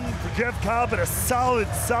 great win for Jeff Cobb and a solid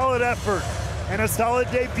effort and a solid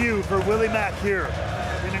debut for Willie Mack here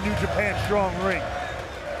in a New Japan Strong ring.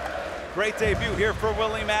 Great debut here for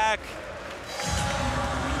Willie Mack.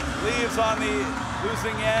 Leaves on the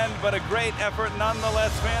losing end, but a great effort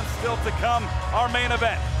nonetheless. Fans still to come. Our main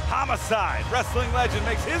event, Homicide. Wrestling legend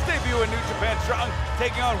makes his debut in New Japan Strong,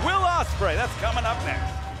 taking on Will Ospreay. That's coming up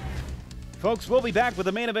next. Folks, we'll be back with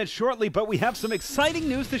the main event shortly, but we have some exciting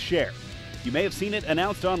news to share. You may have seen it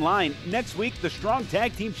announced online. Next week, the Strong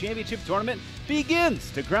Tag Team Championship Tournament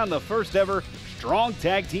begins to crown the first ever Strong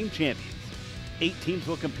Tag Team Champions. 8 teams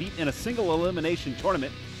will compete in a single elimination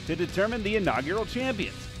tournament to determine the inaugural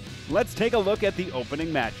champions. Let's take a look at the opening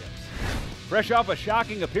matchups. Fresh off a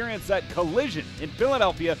shocking appearance at Collision in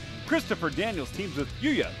Philadelphia, Christopher Daniels teams with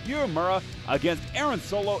Yuya Uemura against Aaron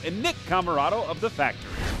Solo and Nick Camarado of The Factory.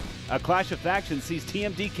 A clash of factions sees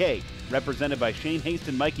TMDK, represented by Shane Haste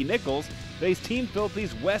and Mikey Nichols, face Team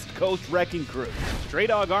Filthy's West Coast Wrecking Crew. Stray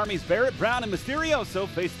Dog Army's Barrett Brown and Mysterioso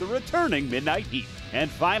face the returning Midnight Heat. And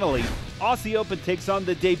finally, Aussie Open takes on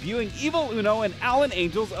the debuting Evil Uno and Allen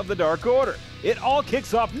Angels of the Dark Order. It all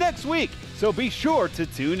kicks off next week, so be sure to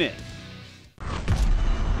tune in.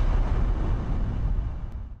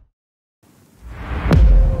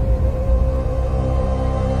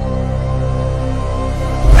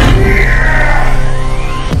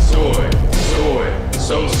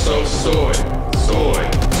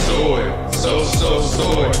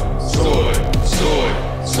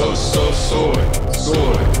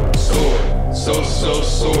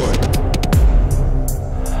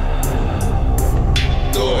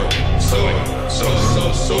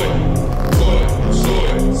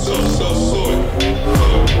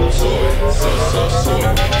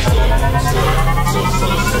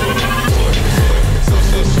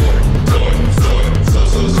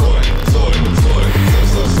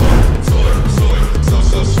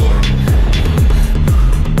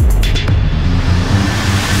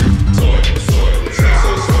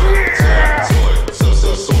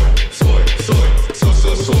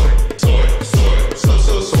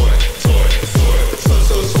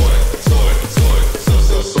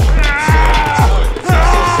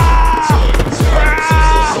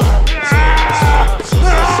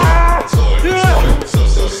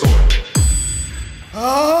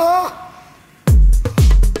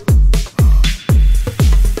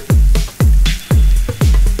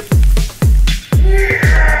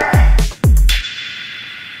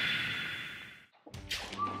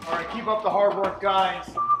 Keep up the hard work, guys.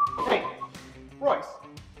 Hey, Royce,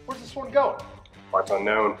 where's this one going? Parts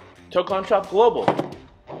unknown. Tokon Shop Global.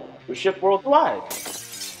 We ship worldwide.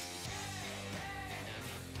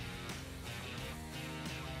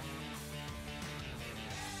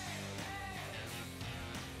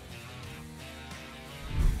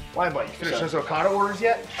 Limelight, you finished those Okada orders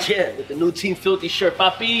yet? Yeah, with the new Team Filthy shirt,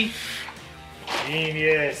 papi.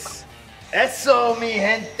 Genius. Eso, mi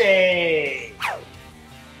gente.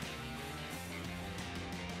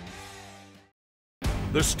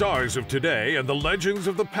 The stars of today and the legends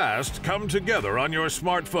of the past come together on your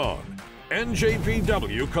smartphone.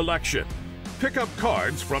 NJPW Collection. Pick up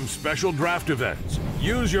cards from special draft events.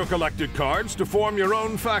 Use your collected cards to form your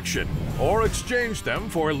own faction or exchange them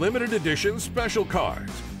for limited edition special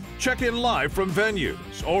cards. Check in live from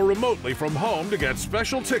venues or remotely from home to get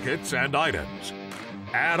special tickets and items.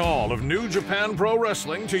 Add all of New Japan Pro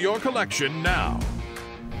Wrestling to your collection now.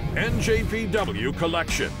 NJPW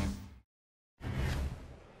Collection.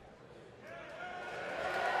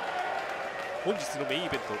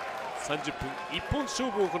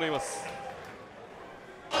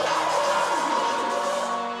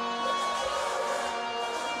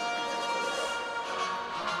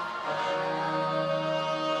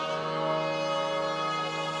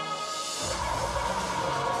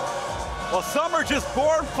 Well, some are just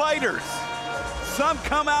born fighters. Some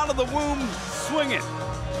come out of the womb swinging.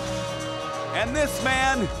 And this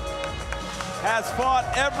man has fought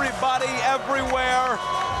everybody everywhere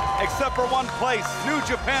except for one place, New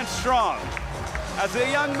Japan Strong. As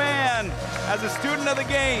a young man, as a student of the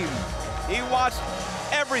game, he watched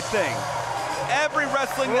everything, every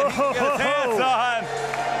wrestling that he could get his hands on.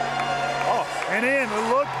 Oh, and in,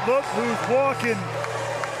 look who's walking.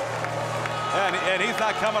 And he's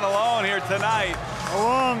not coming alone here tonight.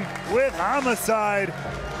 Along with Homicide.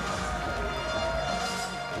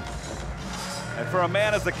 And for a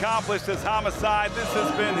man as accomplished as Homicide, this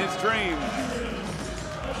has been his dream.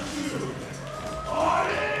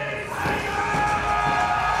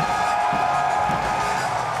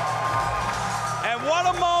 And what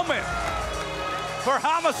a moment for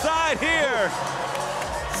Homicide here.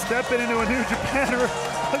 Stepping into a New Japan.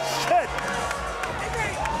 Oh, shit.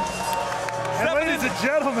 And ladies and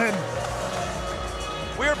gentlemen,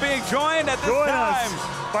 we're being joined at this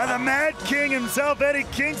time by the Mad King himself, Eddie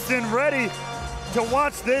Kingston, ready to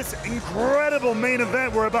watch this incredible main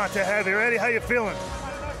event we're about to have here. Eddie, how you feeling?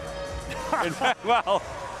 In fact, well,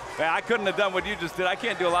 I couldn't have done what you just did. I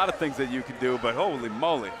can't do a lot of things that you can do, but holy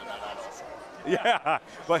moly. Yeah,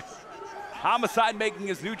 but Homicide making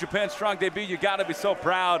his New Japan Strong debut. You got to be so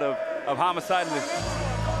proud of Homicide.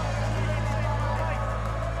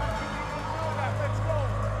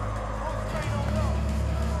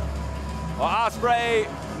 Well, Ospreay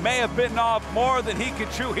may have bitten off more than he could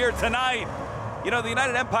chew here tonight. You know, the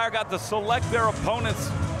United Empire got to select their opponents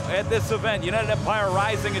at this event, United Empire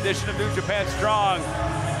Rising edition of New Japan Strong.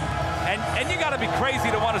 And you got to be crazy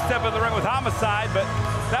to want to step in the ring with Homicide, but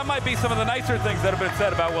that might be some of the nicer things that have been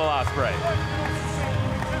said about Will Ospreay.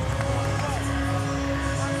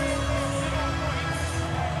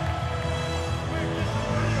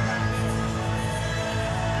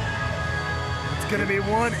 Going to be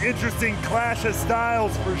one interesting clash of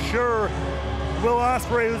styles for sure. Will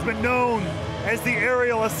Ospreay, who's been known as the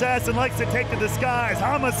aerial assassin, likes to take to the skies.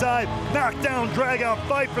 Homicide, knockdown, drag-out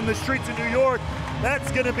fight from the streets of New York.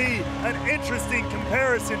 That's going to be an interesting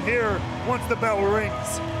comparison here once the bell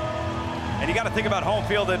rings. And you got to think about home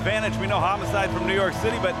field advantage. We know Homicide from New York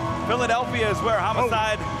City, but Philadelphia is where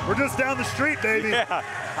Homicide... Oh, we're just down the street, baby. Yeah.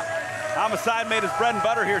 Homicide made his bread and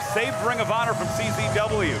butter here, saved Ring of Honor from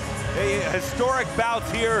CZW. Historic bouts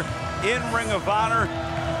here in Ring of Honor,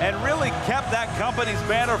 and really kept that company's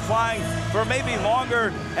banner flying for maybe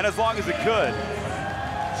longer and as long as it could.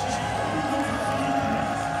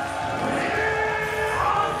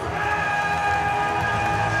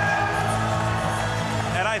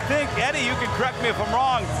 And I think, Eddie, you can correct me if I'm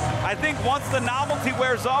wrong, I think once the novelty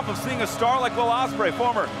wears off of seeing a star like Will Ospreay,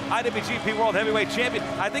 former IWGP World Heavyweight Champion,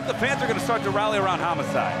 I think the fans are going to start to rally around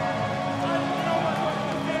Homicide.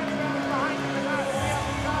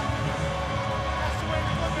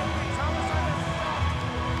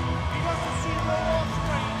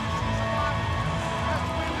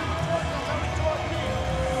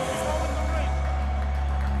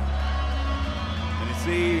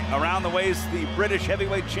 Around the waist, the British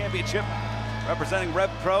Heavyweight Championship, representing Rev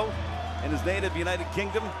Pro in his native United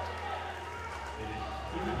Kingdom.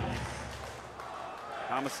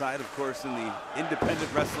 Homicide, of course, in the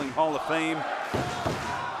Independent Wrestling Hall of Fame.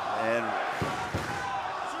 And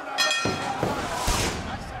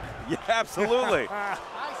yeah, absolutely.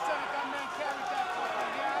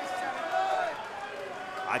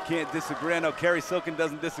 I can't disagree. I know Kerry Silkin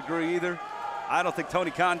doesn't disagree either. I don't think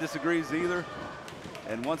Tony Khan disagrees either.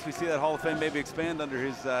 And once we see that Hall of Fame maybe expand under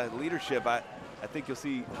his leadership, I think you'll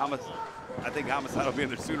see Homicide. I think Homicide will be in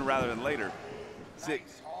there sooner rather than later.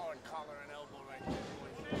 Nice hard collar and elbow right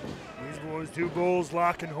there, boys. These boys, two bulls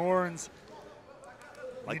locking horns.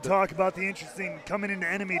 You talk about the interesting coming into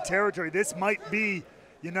enemy territory. This might be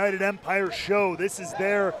United Empire's show. This is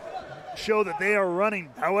their show that they are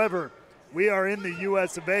running. However, we are in the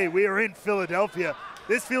US of A. We are in Philadelphia.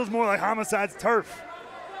 This feels more like Homicide's turf.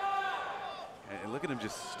 And look at him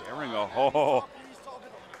just staring. Oh,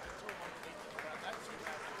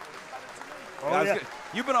 yeah.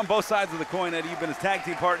 You've been on both sides of the coin, Eddie. You've been his tag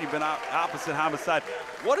team partner. You've been opposite Homicide.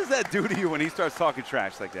 What does that do to you when he starts talking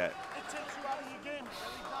trash like that? It takes you out of your game. It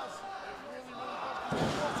really does. It really, really does.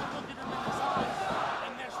 You're also looking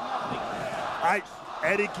him in his eyes, and there's nothing.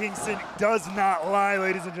 Eddie Kingston does not lie,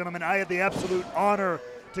 ladies and gentlemen. I had the absolute honor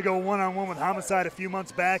to go one-on-one with Homicide a few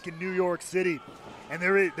months back in New York City. And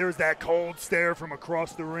there's that cold stare from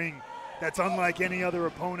across the ring that's unlike any other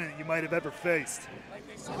opponent you might have ever faced. Like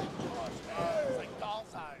they said, it's like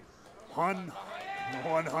doll's eyes.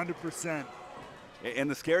 100%. And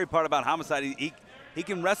the scary part about Homicide, he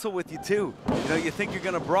can wrestle with you too. You know, you think you're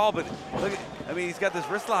gonna brawl, but look, I mean, he's got this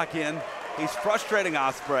wrist lock in. He's frustrating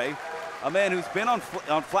Ospreay, a man who's been on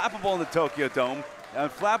Flappable in the Tokyo Dome,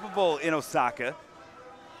 Flappable in Osaka. Yeah,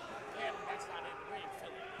 but that's not in the ring,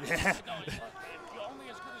 Philly. Yeah. You're only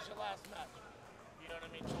as good as your last match. You know what I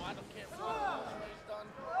mean? So I don't care what Ospreay's done.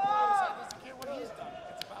 Homicide doesn't care what he's done.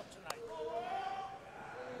 It's about tonight.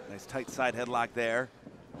 Nice tight side headlock there.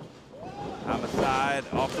 Homicide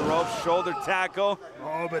off the ropes, shoulder tackle.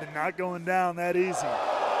 Oh, but not going down that easy.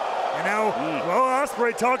 And now, well,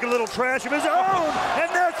 Ospreay talking a little trash of his own, and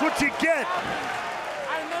that's what you get.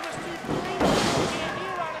 I never see Green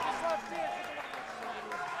out of his left hand.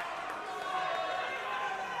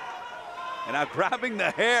 And now grabbing the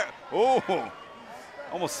hair. Oh,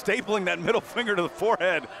 almost stapling that middle finger to the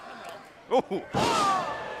forehead. Oh.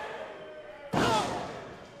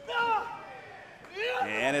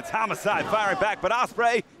 And it's Homicide firing back, but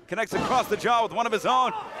Ospreay connects across the jaw with one of his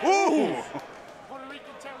own. Ooh! Puerto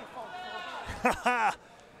Rican telephone.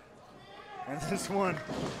 And this one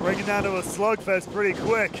breaking down to a slugfest pretty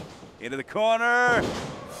quick. Into the corner,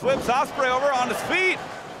 flips Ospreay over on his feet.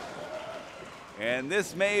 And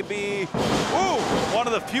this may be, one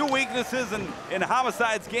of the few weaknesses in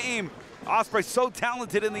Homicide's game. Ospreay's so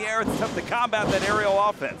talented in the air, it's tough to combat that aerial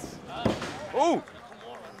offense. Ooh!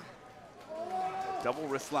 Double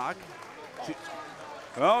wrist lock.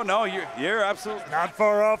 Oh no, you're absolutely not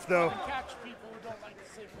far off though. Catch people who don't like to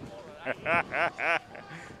say Florida.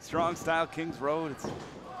 Strong style, Kings Road.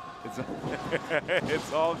 It's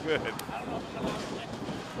it's all good.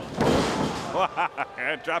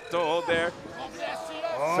 Drop toe hold there.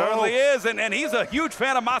 Oh. Certainly is, and he's a huge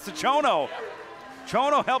fan of Masa Chono.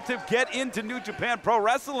 Chono helped him get into New Japan Pro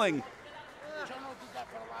Wrestling.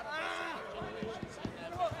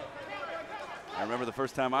 I remember the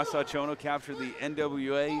first time I saw Chono capture the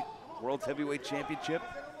NWA World Heavyweight Championship.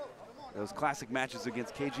 Those classic matches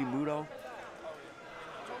against Keiji Muto.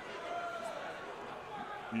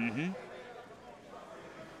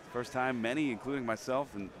 First time many, including myself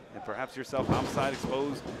and perhaps yourself, Homicide,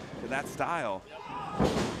 exposed to that style.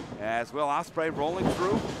 As well, Ospreay rolling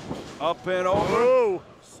through, up and over. Oh!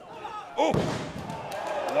 Oh!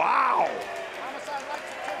 Wow!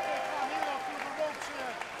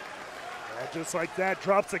 Just like that,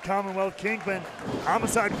 drops the Commonwealth Kingpin.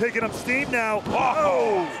 Homicide picking up steam now.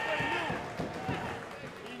 Oh!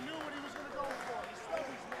 He knew what he was going to go for. He slow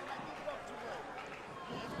his man. I give it up to Will.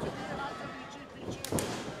 To be an IWGP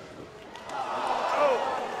champion.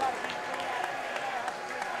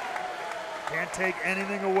 Can't take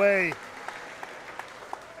anything away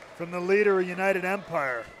from the leader of United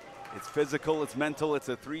Empire. It's physical, it's mental, it's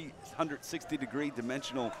a 360-degree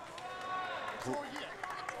dimensional.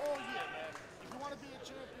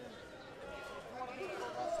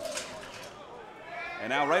 And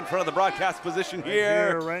now right in front of the broadcast position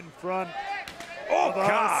here. Right in front. Oh,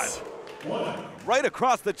 God. Right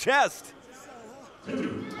across the chest.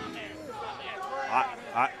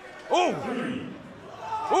 Oh,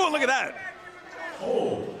 look at that.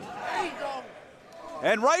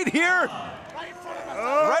 And right here,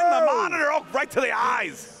 right in the monitor, right to the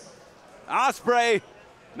eyes. Ospreay,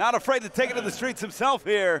 not afraid to take it to the streets himself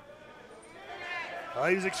here.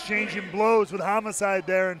 He was exchanging blows with Homicide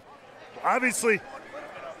there, and obviously,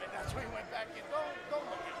 That's where he went back in. Don't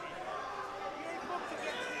look at me. You ain't booked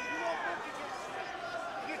against me. You won't book against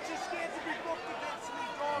me. You're too scared to be booked against me,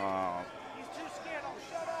 dog. He's too scared. Oh,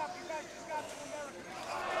 shut up. You guys just got to America.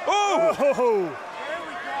 Oh!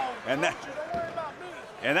 And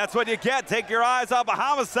that's what you get. Take your eyes off a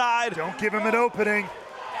Homicide. Don't give him an opening.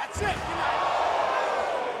 That's it.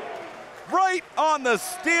 Right on the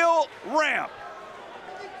steel ramp.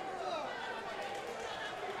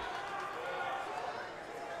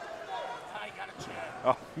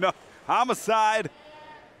 Oh, no. Homicide.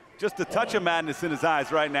 Just a touch of madness in his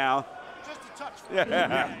eyes right now. Just a touch.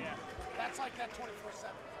 Yeah. That's like that 24/7.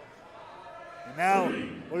 And now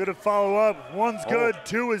we're gonna follow up. One's good,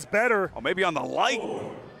 two is better. Oh, maybe on the light.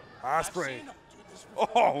 Ospreay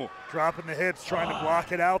Oh. dropping the hips, trying to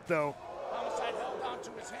block it out though. Homicide held on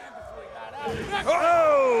to his hand before he got out.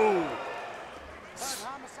 Oh!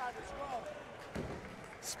 Homicide as well.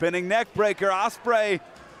 Spinning neck breaker. Ospreay.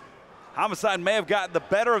 Homicide may have gotten the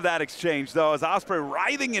better of that exchange, though, as Ospreay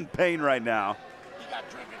writhing in pain right now. He got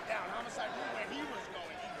driven down. Homicide knew where he was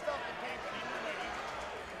going. He felt the pain, but he knew where he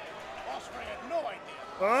was. Ospreay had no idea.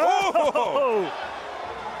 Oh!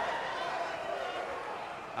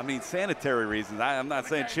 I mean, sanitary reasons. I'm not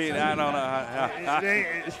saying cheating. I don't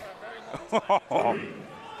know.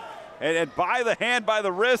 And by the hand, by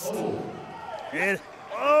the wrist. And,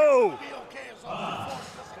 oh!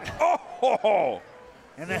 Oh!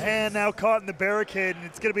 And the hand now caught in the barricade, and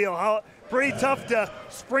it's going to be pretty tough to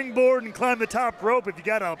springboard and climb the top rope if you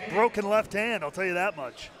got a broken left hand, I'll tell you that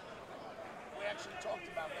much. We actually talked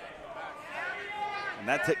about that. And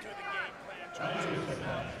that's it.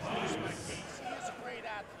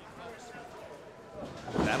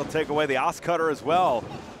 That'll take away the Os cutter as well.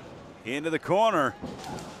 Into the corner.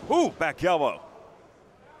 Ooh, back elbow.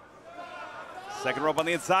 Second rope on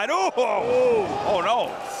the inside. Oh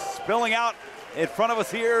no. Spilling out in front of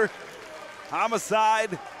us here.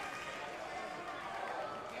 Homicide.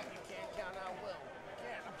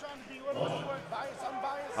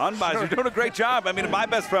 Unbiased. You're doing a great job. I mean, if my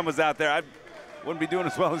best friend was out there, I wouldn't be doing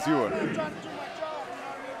as well as you were.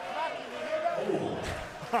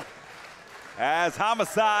 As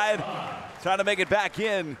Homicide trying to make it back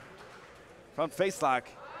in. Front face lock.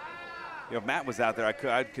 You know, if Matt was out there,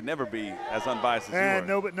 I could never be as unbiased as you were.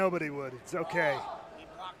 No, but nobody would. It's okay.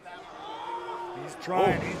 He's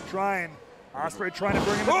trying. Ospreay trying to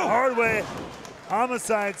bring him in the hard way.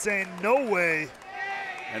 Homicide saying no way.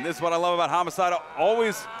 And this is what I love about Homicide.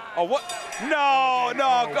 Always, what? No,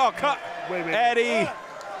 oh, cut. Wait. Eddie.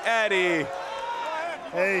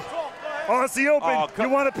 Hey, Aussie Open, you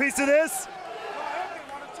want a piece of this?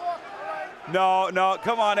 No,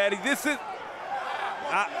 come on, Eddie. This is.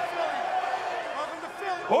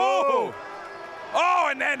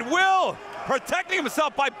 And then Will protecting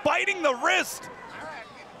himself by biting the wrist.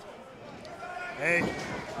 Hey.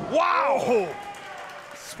 Wow.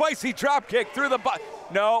 Spicy drop kick through the butt.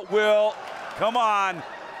 No, Will. Come on.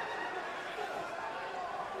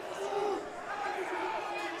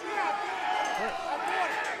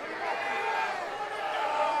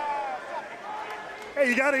 Hey,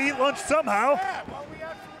 you got to eat lunch somehow.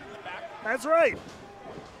 That's right.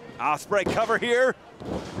 Ospreay cover here.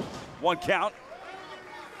 1 count.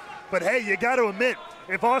 But hey, you got to admit,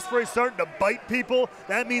 if Ospreay's starting to bite people,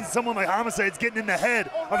 that means someone like Homicide's getting in the head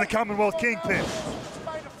of the Commonwealth Kingpin.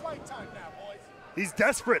 He's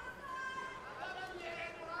desperate.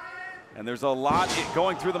 And there's a lot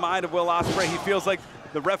going through the mind of Will Ospreay. He feels like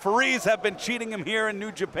the referees have been cheating him here in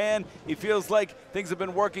New Japan. He feels like things have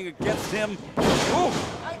been working against him. Ooh.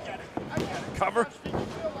 I get it. Cover. People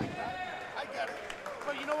feel like that. I get it.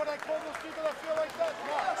 But you know what I call those people that feel like that?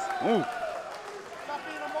 Marks. Ooh. Not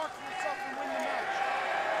being a mark for yourself and win the match.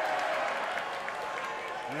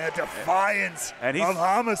 And defiance of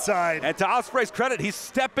Homicide. And to Ospreay's credit, he's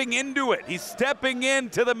stepping into it. He's stepping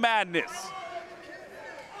into the madness.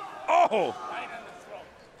 Oh!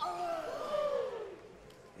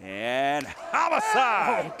 And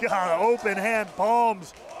Homicide! Oh, God, open hand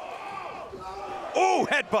palms. Oh,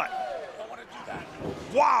 headbutt.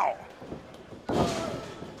 Wow.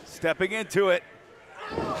 Stepping into it.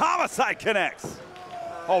 Homicide connects.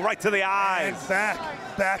 Oh, right to the eyes. And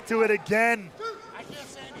back to it again.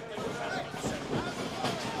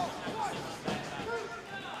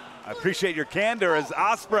 I appreciate your candor as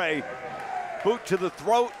Ospreay boot to the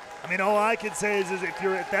throat. I mean, all I can say is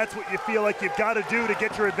if that's what you feel like you've got to do to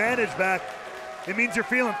get your advantage back, it means you're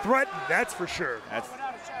feeling threatened, that's for sure.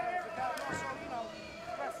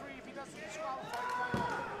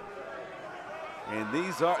 And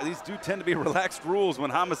these do tend to be relaxed rules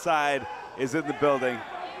when Homicide is in the building.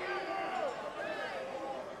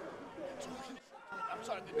 I'm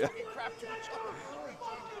sorry, they're talking crap to each other.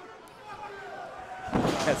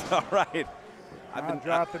 That's all right. I've been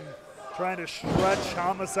trying to stretch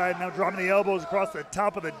Homicide, now dropping the elbows across the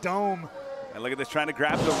top of the dome. And look at this, trying to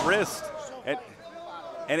grab the wrist.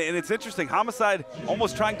 And it's interesting, Homicide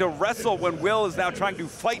almost trying to wrestle when Will is now trying to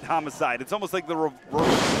fight Homicide. It's almost like the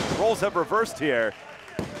roles have reversed here.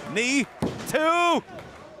 Knee, 2. Yeah,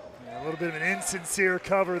 a little bit of an insincere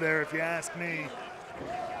cover there, if you ask me.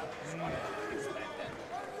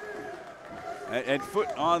 And foot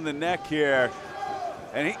on the neck here.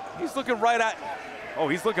 And he's looking right at,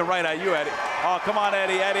 he's looking right at you, Eddie. Oh, come on,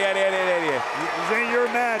 Eddie. This ain't your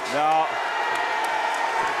match. No.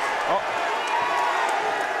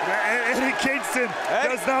 Eddie Kingston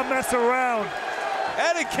does not mess around.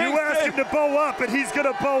 Eddie Kingston. You ask him to bow up, and he's going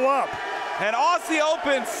to bow up. And Aussie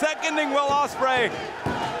Open seconding Will Ospreay.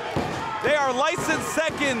 They are licensed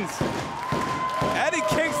seconds. Eddie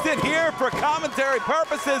Kingston here for commentary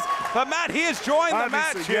purposes, but Matt, he has joined the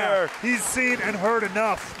match here. Yeah, he's seen and heard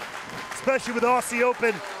enough, especially with Aussie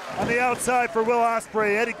Open on the outside for Will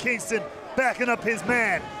Ospreay. Eddie Kingston backing up his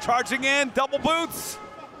man. Charging in, double boots.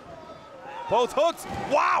 Both hooks,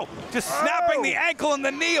 wow! Just snapping the ankle and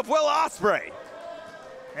the knee of Will Ospreay.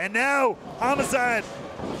 And now, Homicide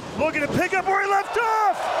looking to pick up where he left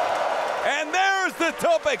off. And there's the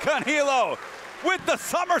tope con hilo with the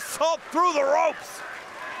somersault through the ropes.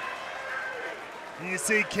 And you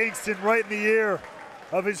see Kingston right in the ear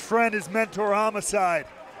of his friend, his mentor, Homicide.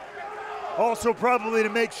 Also probably to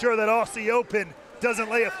make sure that Aussie Open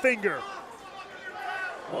doesn't lay a finger.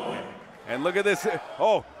 And look at this,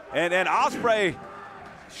 and Ospreay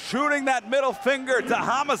shooting that middle finger to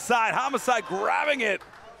Homicide. Homicide grabbing it.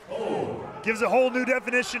 Gives a whole new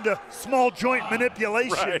definition to small joint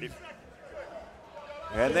manipulation. Right.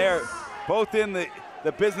 And they're both in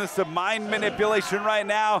the business of mind manipulation right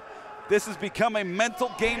now. This has become a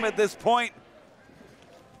mental game at this point.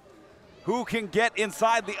 Who can get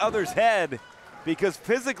inside the other's head? Because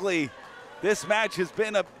physically, this match has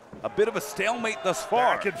been a bit of a stalemate thus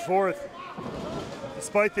far. Back and forth.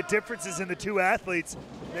 Despite the differences in the two athletes,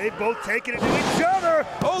 they've both taken it to each other.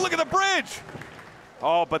 Oh, look at the bridge.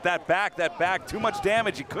 Oh, but that back, too much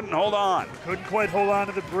damage. He couldn't hold on. Couldn't quite hold on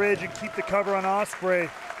to the bridge and keep the cover on Ospreay.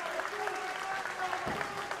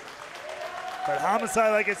 But Homicide,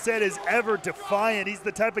 like I said, is ever defiant. He's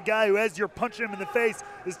the type of guy who, as you're punching him in the face,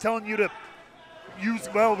 is telling you to use,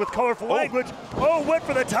 well, with colorful language. Oh, went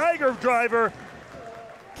for the Tiger Driver.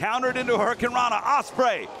 Countered into Hurricane Rana.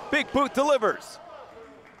 Ospreay, big boot delivers.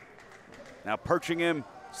 Now perching him,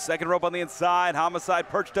 second rope on the inside. Homicide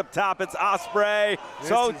perched up top. It's Ospreay.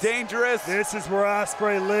 So dangerous. This is where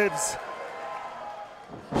Ospreay lives.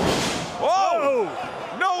 Whoa!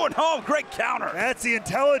 No one home. Great counter. That's the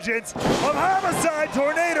intelligence of Homicide.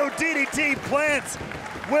 Tornado DDT plants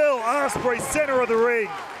Will Ospreay center of the ring.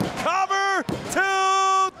 Cover,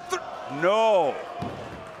 2, 3. No.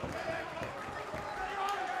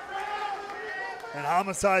 And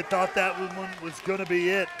Homicide thought that one was going to be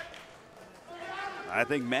it. I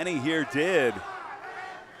think many here did.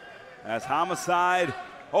 As Homicide,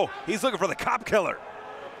 he's looking for the cop killer.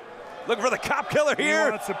 Looking for the cop killer here.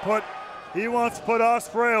 He wants to put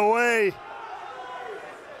Ospreay away.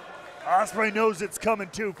 Ospreay knows it's coming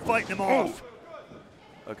too, fighting him off.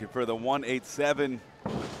 Looking for the 187.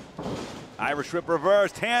 Irish whip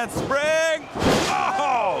reversed, handspring.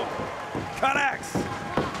 Oh! Connects.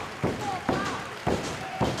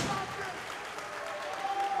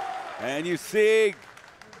 And you see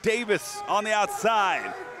Davis on the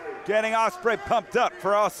outside, getting Ospreay pumped up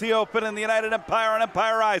for Aussie Open in the United Empire and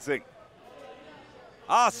Empire Rising.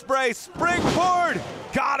 Ospreay springboard,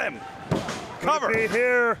 got him. Cover. Be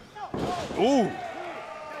here. Ooh.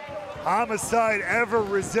 Homicide ever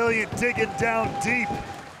resilient, digging down deep.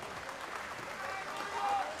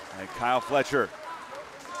 And Kyle Fletcher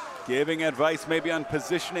giving advice maybe on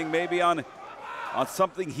positioning, maybe on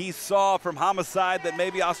something he saw from Homicide that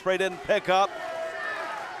maybe Ospreay didn't pick up.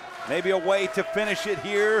 Maybe a way to finish it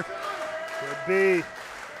here. Could be.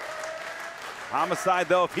 Homicide,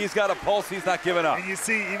 though, if he's got a pulse, he's not giving up. And you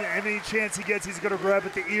see, even any chance he gets, he's going to grab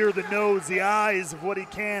at the ear, the nose, the eyes of what he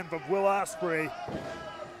can from Will Ospreay.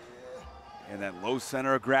 And that low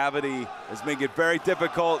center of gravity is making it very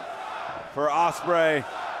difficult for Ospreay.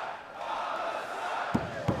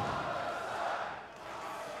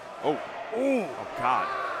 Oh, God.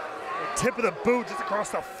 The tip of the boot just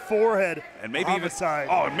across the forehead. And maybe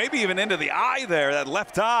Homicide. maybe even into the eye there, that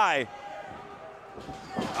left eye.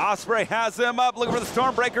 Ospreay has him up, looking for the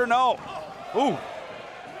Stormbreaker, no. Ooh.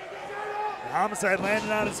 Homicide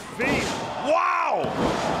landing on his feet. Wow!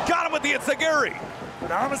 Got him with the Enziguri.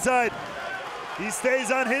 But Homicide, he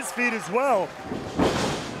stays on his feet as well.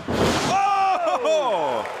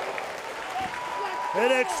 Oh!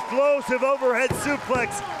 An explosive overhead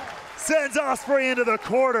suplex sends Ospreay into the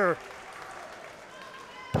corner.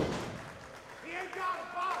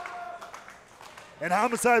 And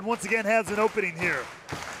Homicide once again has an opening here.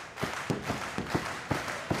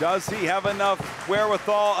 Does he have enough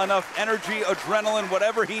wherewithal, enough energy, adrenaline,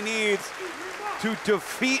 whatever he needs to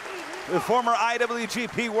defeat the former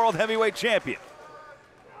IWGP World Heavyweight Champion?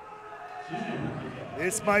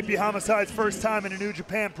 This might be Homicide's first time in a New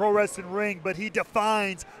Japan Pro Wrestling ring, but he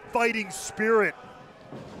defines fighting spirit.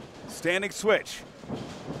 Standing switch.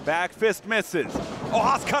 Back fist misses. Oh,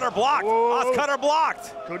 Haas cutter blocked. Whoa. Haas cutter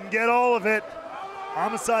blocked. Couldn't get all of it.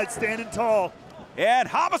 Homicide standing tall. And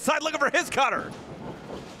Homicide looking for his cutter.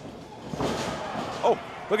 Oh,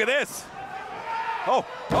 look at this. Oh,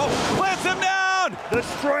 plants him down. The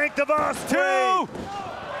strength of Ospreay. 2.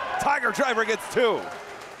 Tiger Driver gets 2.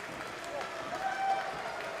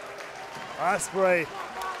 Ospreay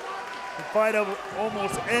can fight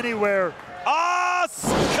almost anywhere. Os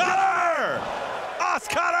cutter! Os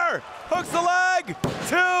cutter! Hooks the leg!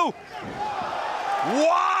 2.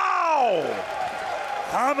 Wow!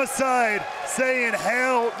 Homicide saying,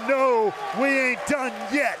 hell no, we ain't done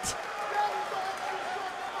yet.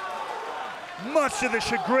 Much to the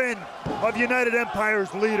chagrin of United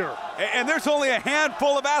Empire's leader. And there's only a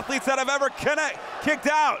handful of athletes that have ever kicked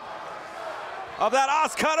out of that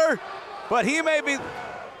Os cutter, but he may be.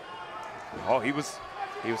 Oh, he was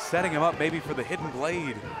setting him up maybe for the hidden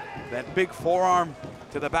blade. That big forearm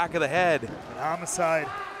to the back of the head. And Homicide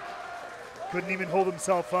couldn't even hold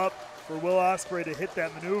himself up for Will Ospreay to hit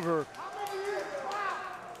that maneuver.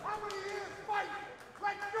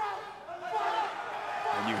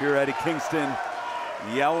 And you hear Eddie Kingston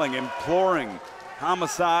yelling, imploring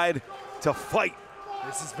Homicide to fight.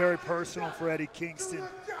 This is very personal for Eddie Kingston.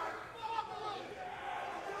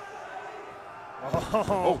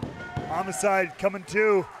 Oh. Homicide coming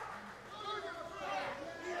to.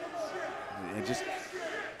 And just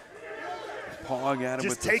pawing at him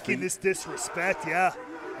just with taking this disrespect, yeah.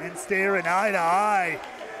 And staring eye to eye.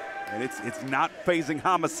 And it's not phasing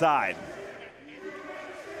Homicide.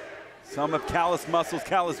 Some have calloused muscles,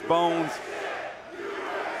 calloused bones.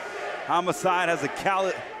 Homicide has a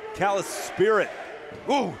callous spirit.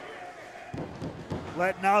 Ooh.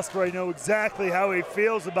 Letting Ospreay know exactly how he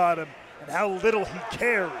feels about him and how little he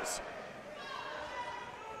cares.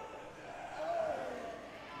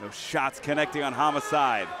 Those shots connecting on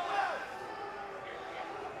Homicide.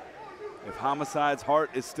 If Homicide's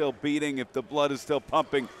heart is still beating, if the blood is still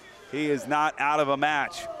pumping, he is not out of a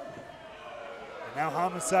match. And now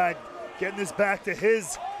Homicide getting this back to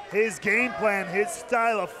his game plan, his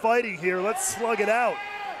style of fighting here. Let's slug it out.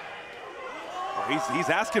 Oh, he's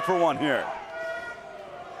asking for one here.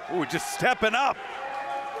 Ooh, just stepping up.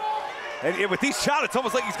 And with these shots, it's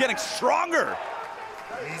almost like he's getting stronger.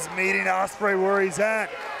 He's meeting Ospreay where he's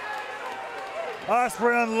at.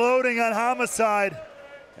 Ospreay unloading on Homicide.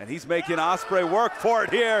 And he's making Ospreay work for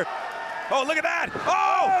it here. Oh, look at that.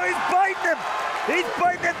 Oh, he's biting him. He's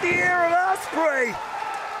biting at the ear of Ospreay.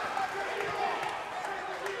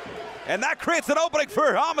 And that creates an opening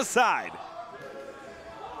for Homicide.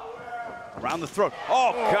 Around the throat.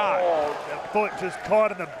 Oh, God. The foot just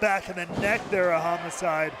caught in the back of the neck there of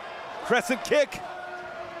Homicide. Crescent kick.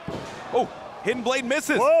 Oh, hidden blade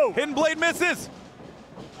misses. Whoa. Hidden blade misses.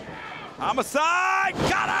 Homicide,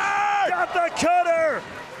 got her! Got the cutter!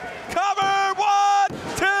 Cover, 1,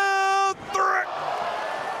 2, 3.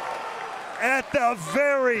 At the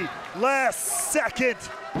very last second,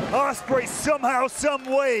 Ospreay somehow, some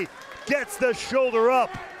way gets the shoulder up.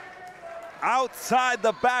 Outside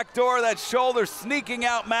the back door, that shoulder sneaking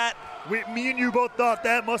out, Matt. Me and you both thought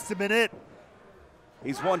that must have been it.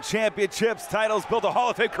 He's won championships, titles, built a Hall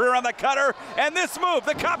of Fame career on the cutter, and this move,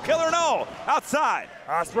 the cop killer, no, outside.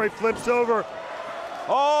 Ospreay flips over.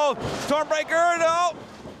 Oh, Stormbreaker, no.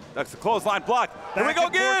 That's the clothesline block. Here we go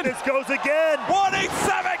again. This goes again.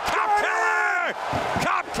 187, cop killer!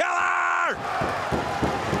 Cop killer!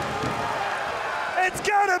 It's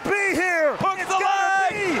gotta be here. Hooks it's the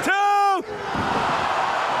leg, 2.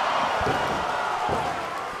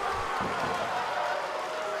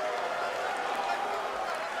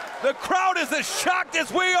 The crowd is as shocked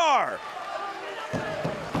as we are.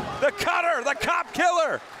 The cutter, the cop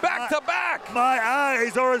killer, back to back. My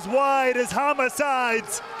eyes are as wide as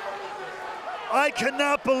Homicide's. I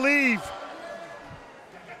cannot believe.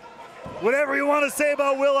 Whatever you want to say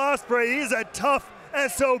about Will Ospreay, he's a tough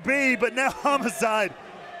SOB, but now Homicide.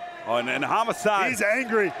 Oh, and Homicide. He's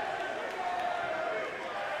angry.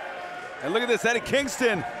 And look at this, Eddie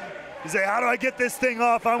Kingston. He's like, how do I get this thing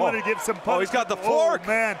off? I want to give some punch. Oh, he's got the fork. Oh,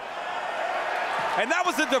 man. And that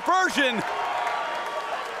was a diversion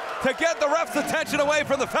to get the ref's attention away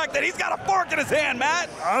from the fact that he's got a fork in his hand, Matt.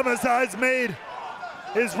 Homicide's made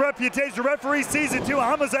his reputation. Referee sees it too.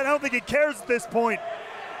 Homicide, I don't think he cares at this point.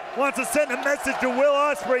 Wants to send a message to Will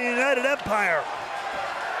Ospreay and United Empire.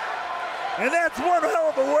 And that's one hell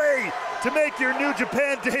of a way to make your New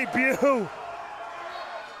Japan debut.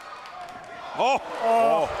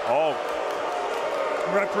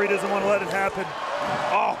 The referee doesn't want to let it happen.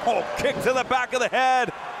 Oh, kick to the back of the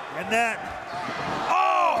head. And that.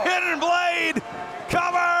 Oh, hidden blade.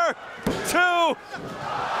 Cover. 2.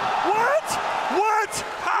 What? What?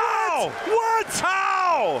 How? What?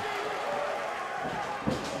 How?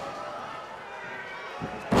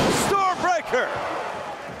 Stormbreaker.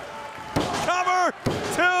 Cover.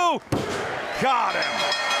 2. Got him.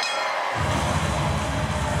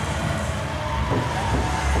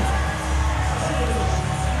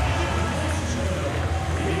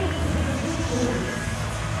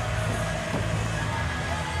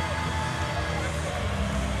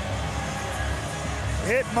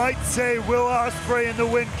 It might say Will Ospreay in the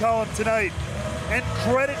win column tonight. And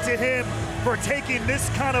credit to him for taking this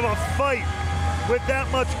kind of a fight with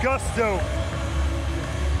that much gusto.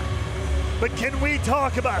 But can we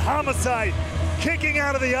talk about Homicide kicking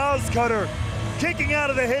out of the Oz Cutter, kicking out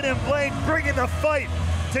of the hidden blade, bringing the fight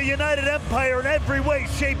to United Empire in every way,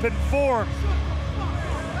 shape, and form.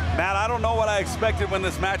 Matt, I don't know what I expected when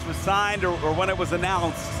this match was signed or when it was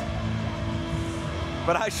announced,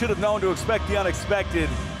 but I should have known to expect the unexpected.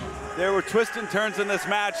 There were twists and turns in this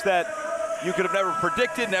match that you could have never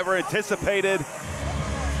predicted, never anticipated.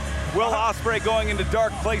 Will Ospreay going into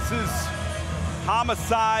dark places.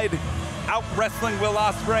 Homicide out-wrestling Will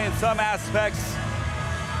Ospreay in some aspects.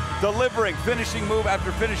 Delivering finishing move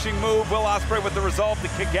after finishing move. Will Ospreay with the resolve to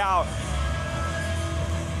kick out.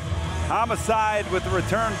 Homicide with the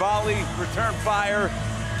return volley, return fire,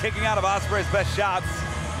 kicking out of Ospreay's best shots.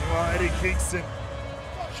 Well, Eddie Kingston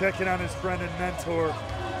checking on his friend and mentor.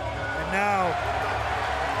 And now.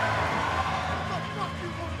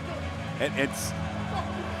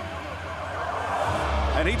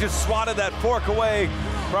 And he just swatted that fork away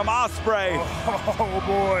from Ospreay. Oh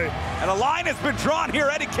boy. And a line has been drawn here.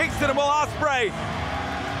 Eddie Kingston and Will Ospreay.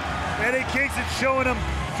 Eddie Kingston showing him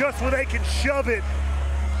just where they can shove it.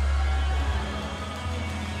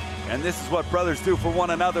 And this is what brothers do for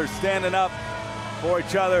one another, standing up for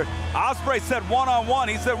each other. Ospreay said one-on-one.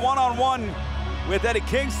 He said one-on-one with Eddie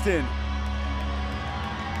Kingston.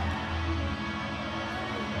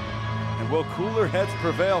 And will cooler heads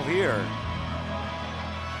prevail here?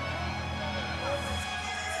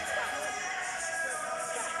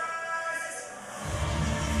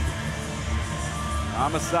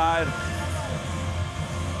 Homicide.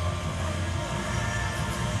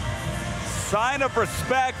 Sign of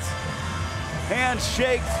respect.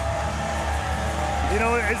 Handshake. You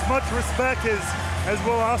know, as much respect as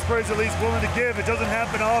Will Ospreay is at least willing to give, it doesn't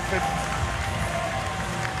happen often.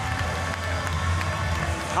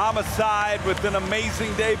 Homicide with an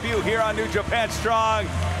amazing debut here on New Japan Strong.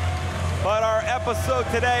 But our episode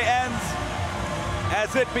today ends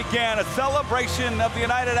as it began. A celebration of the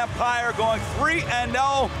United Empire going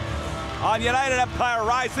 3-0 on United Empire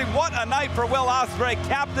Rising. What a night for Will Ospreay,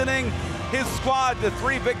 captaining his squad to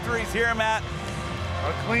 3 victories here, Matt.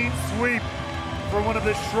 A clean sweep for one of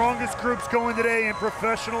the strongest groups going today in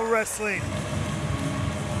professional wrestling.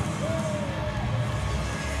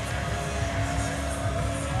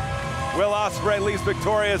 Will Ospreay leaves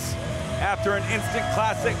victorious after an instant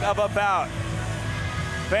classic of a bout.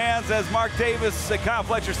 Fans, as Mark Davis and Kyle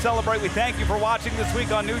Fletcher celebrate, we thank you for watching this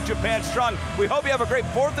week on New Japan Strong. We hope you have a great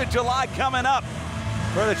 4th of July coming up.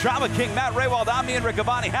 For the Trauma King, Matt Raywald, I'm Ian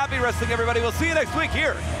Riccaboni. Happy wrestling, everybody. We'll see you next week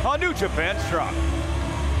here on New Japan Strong.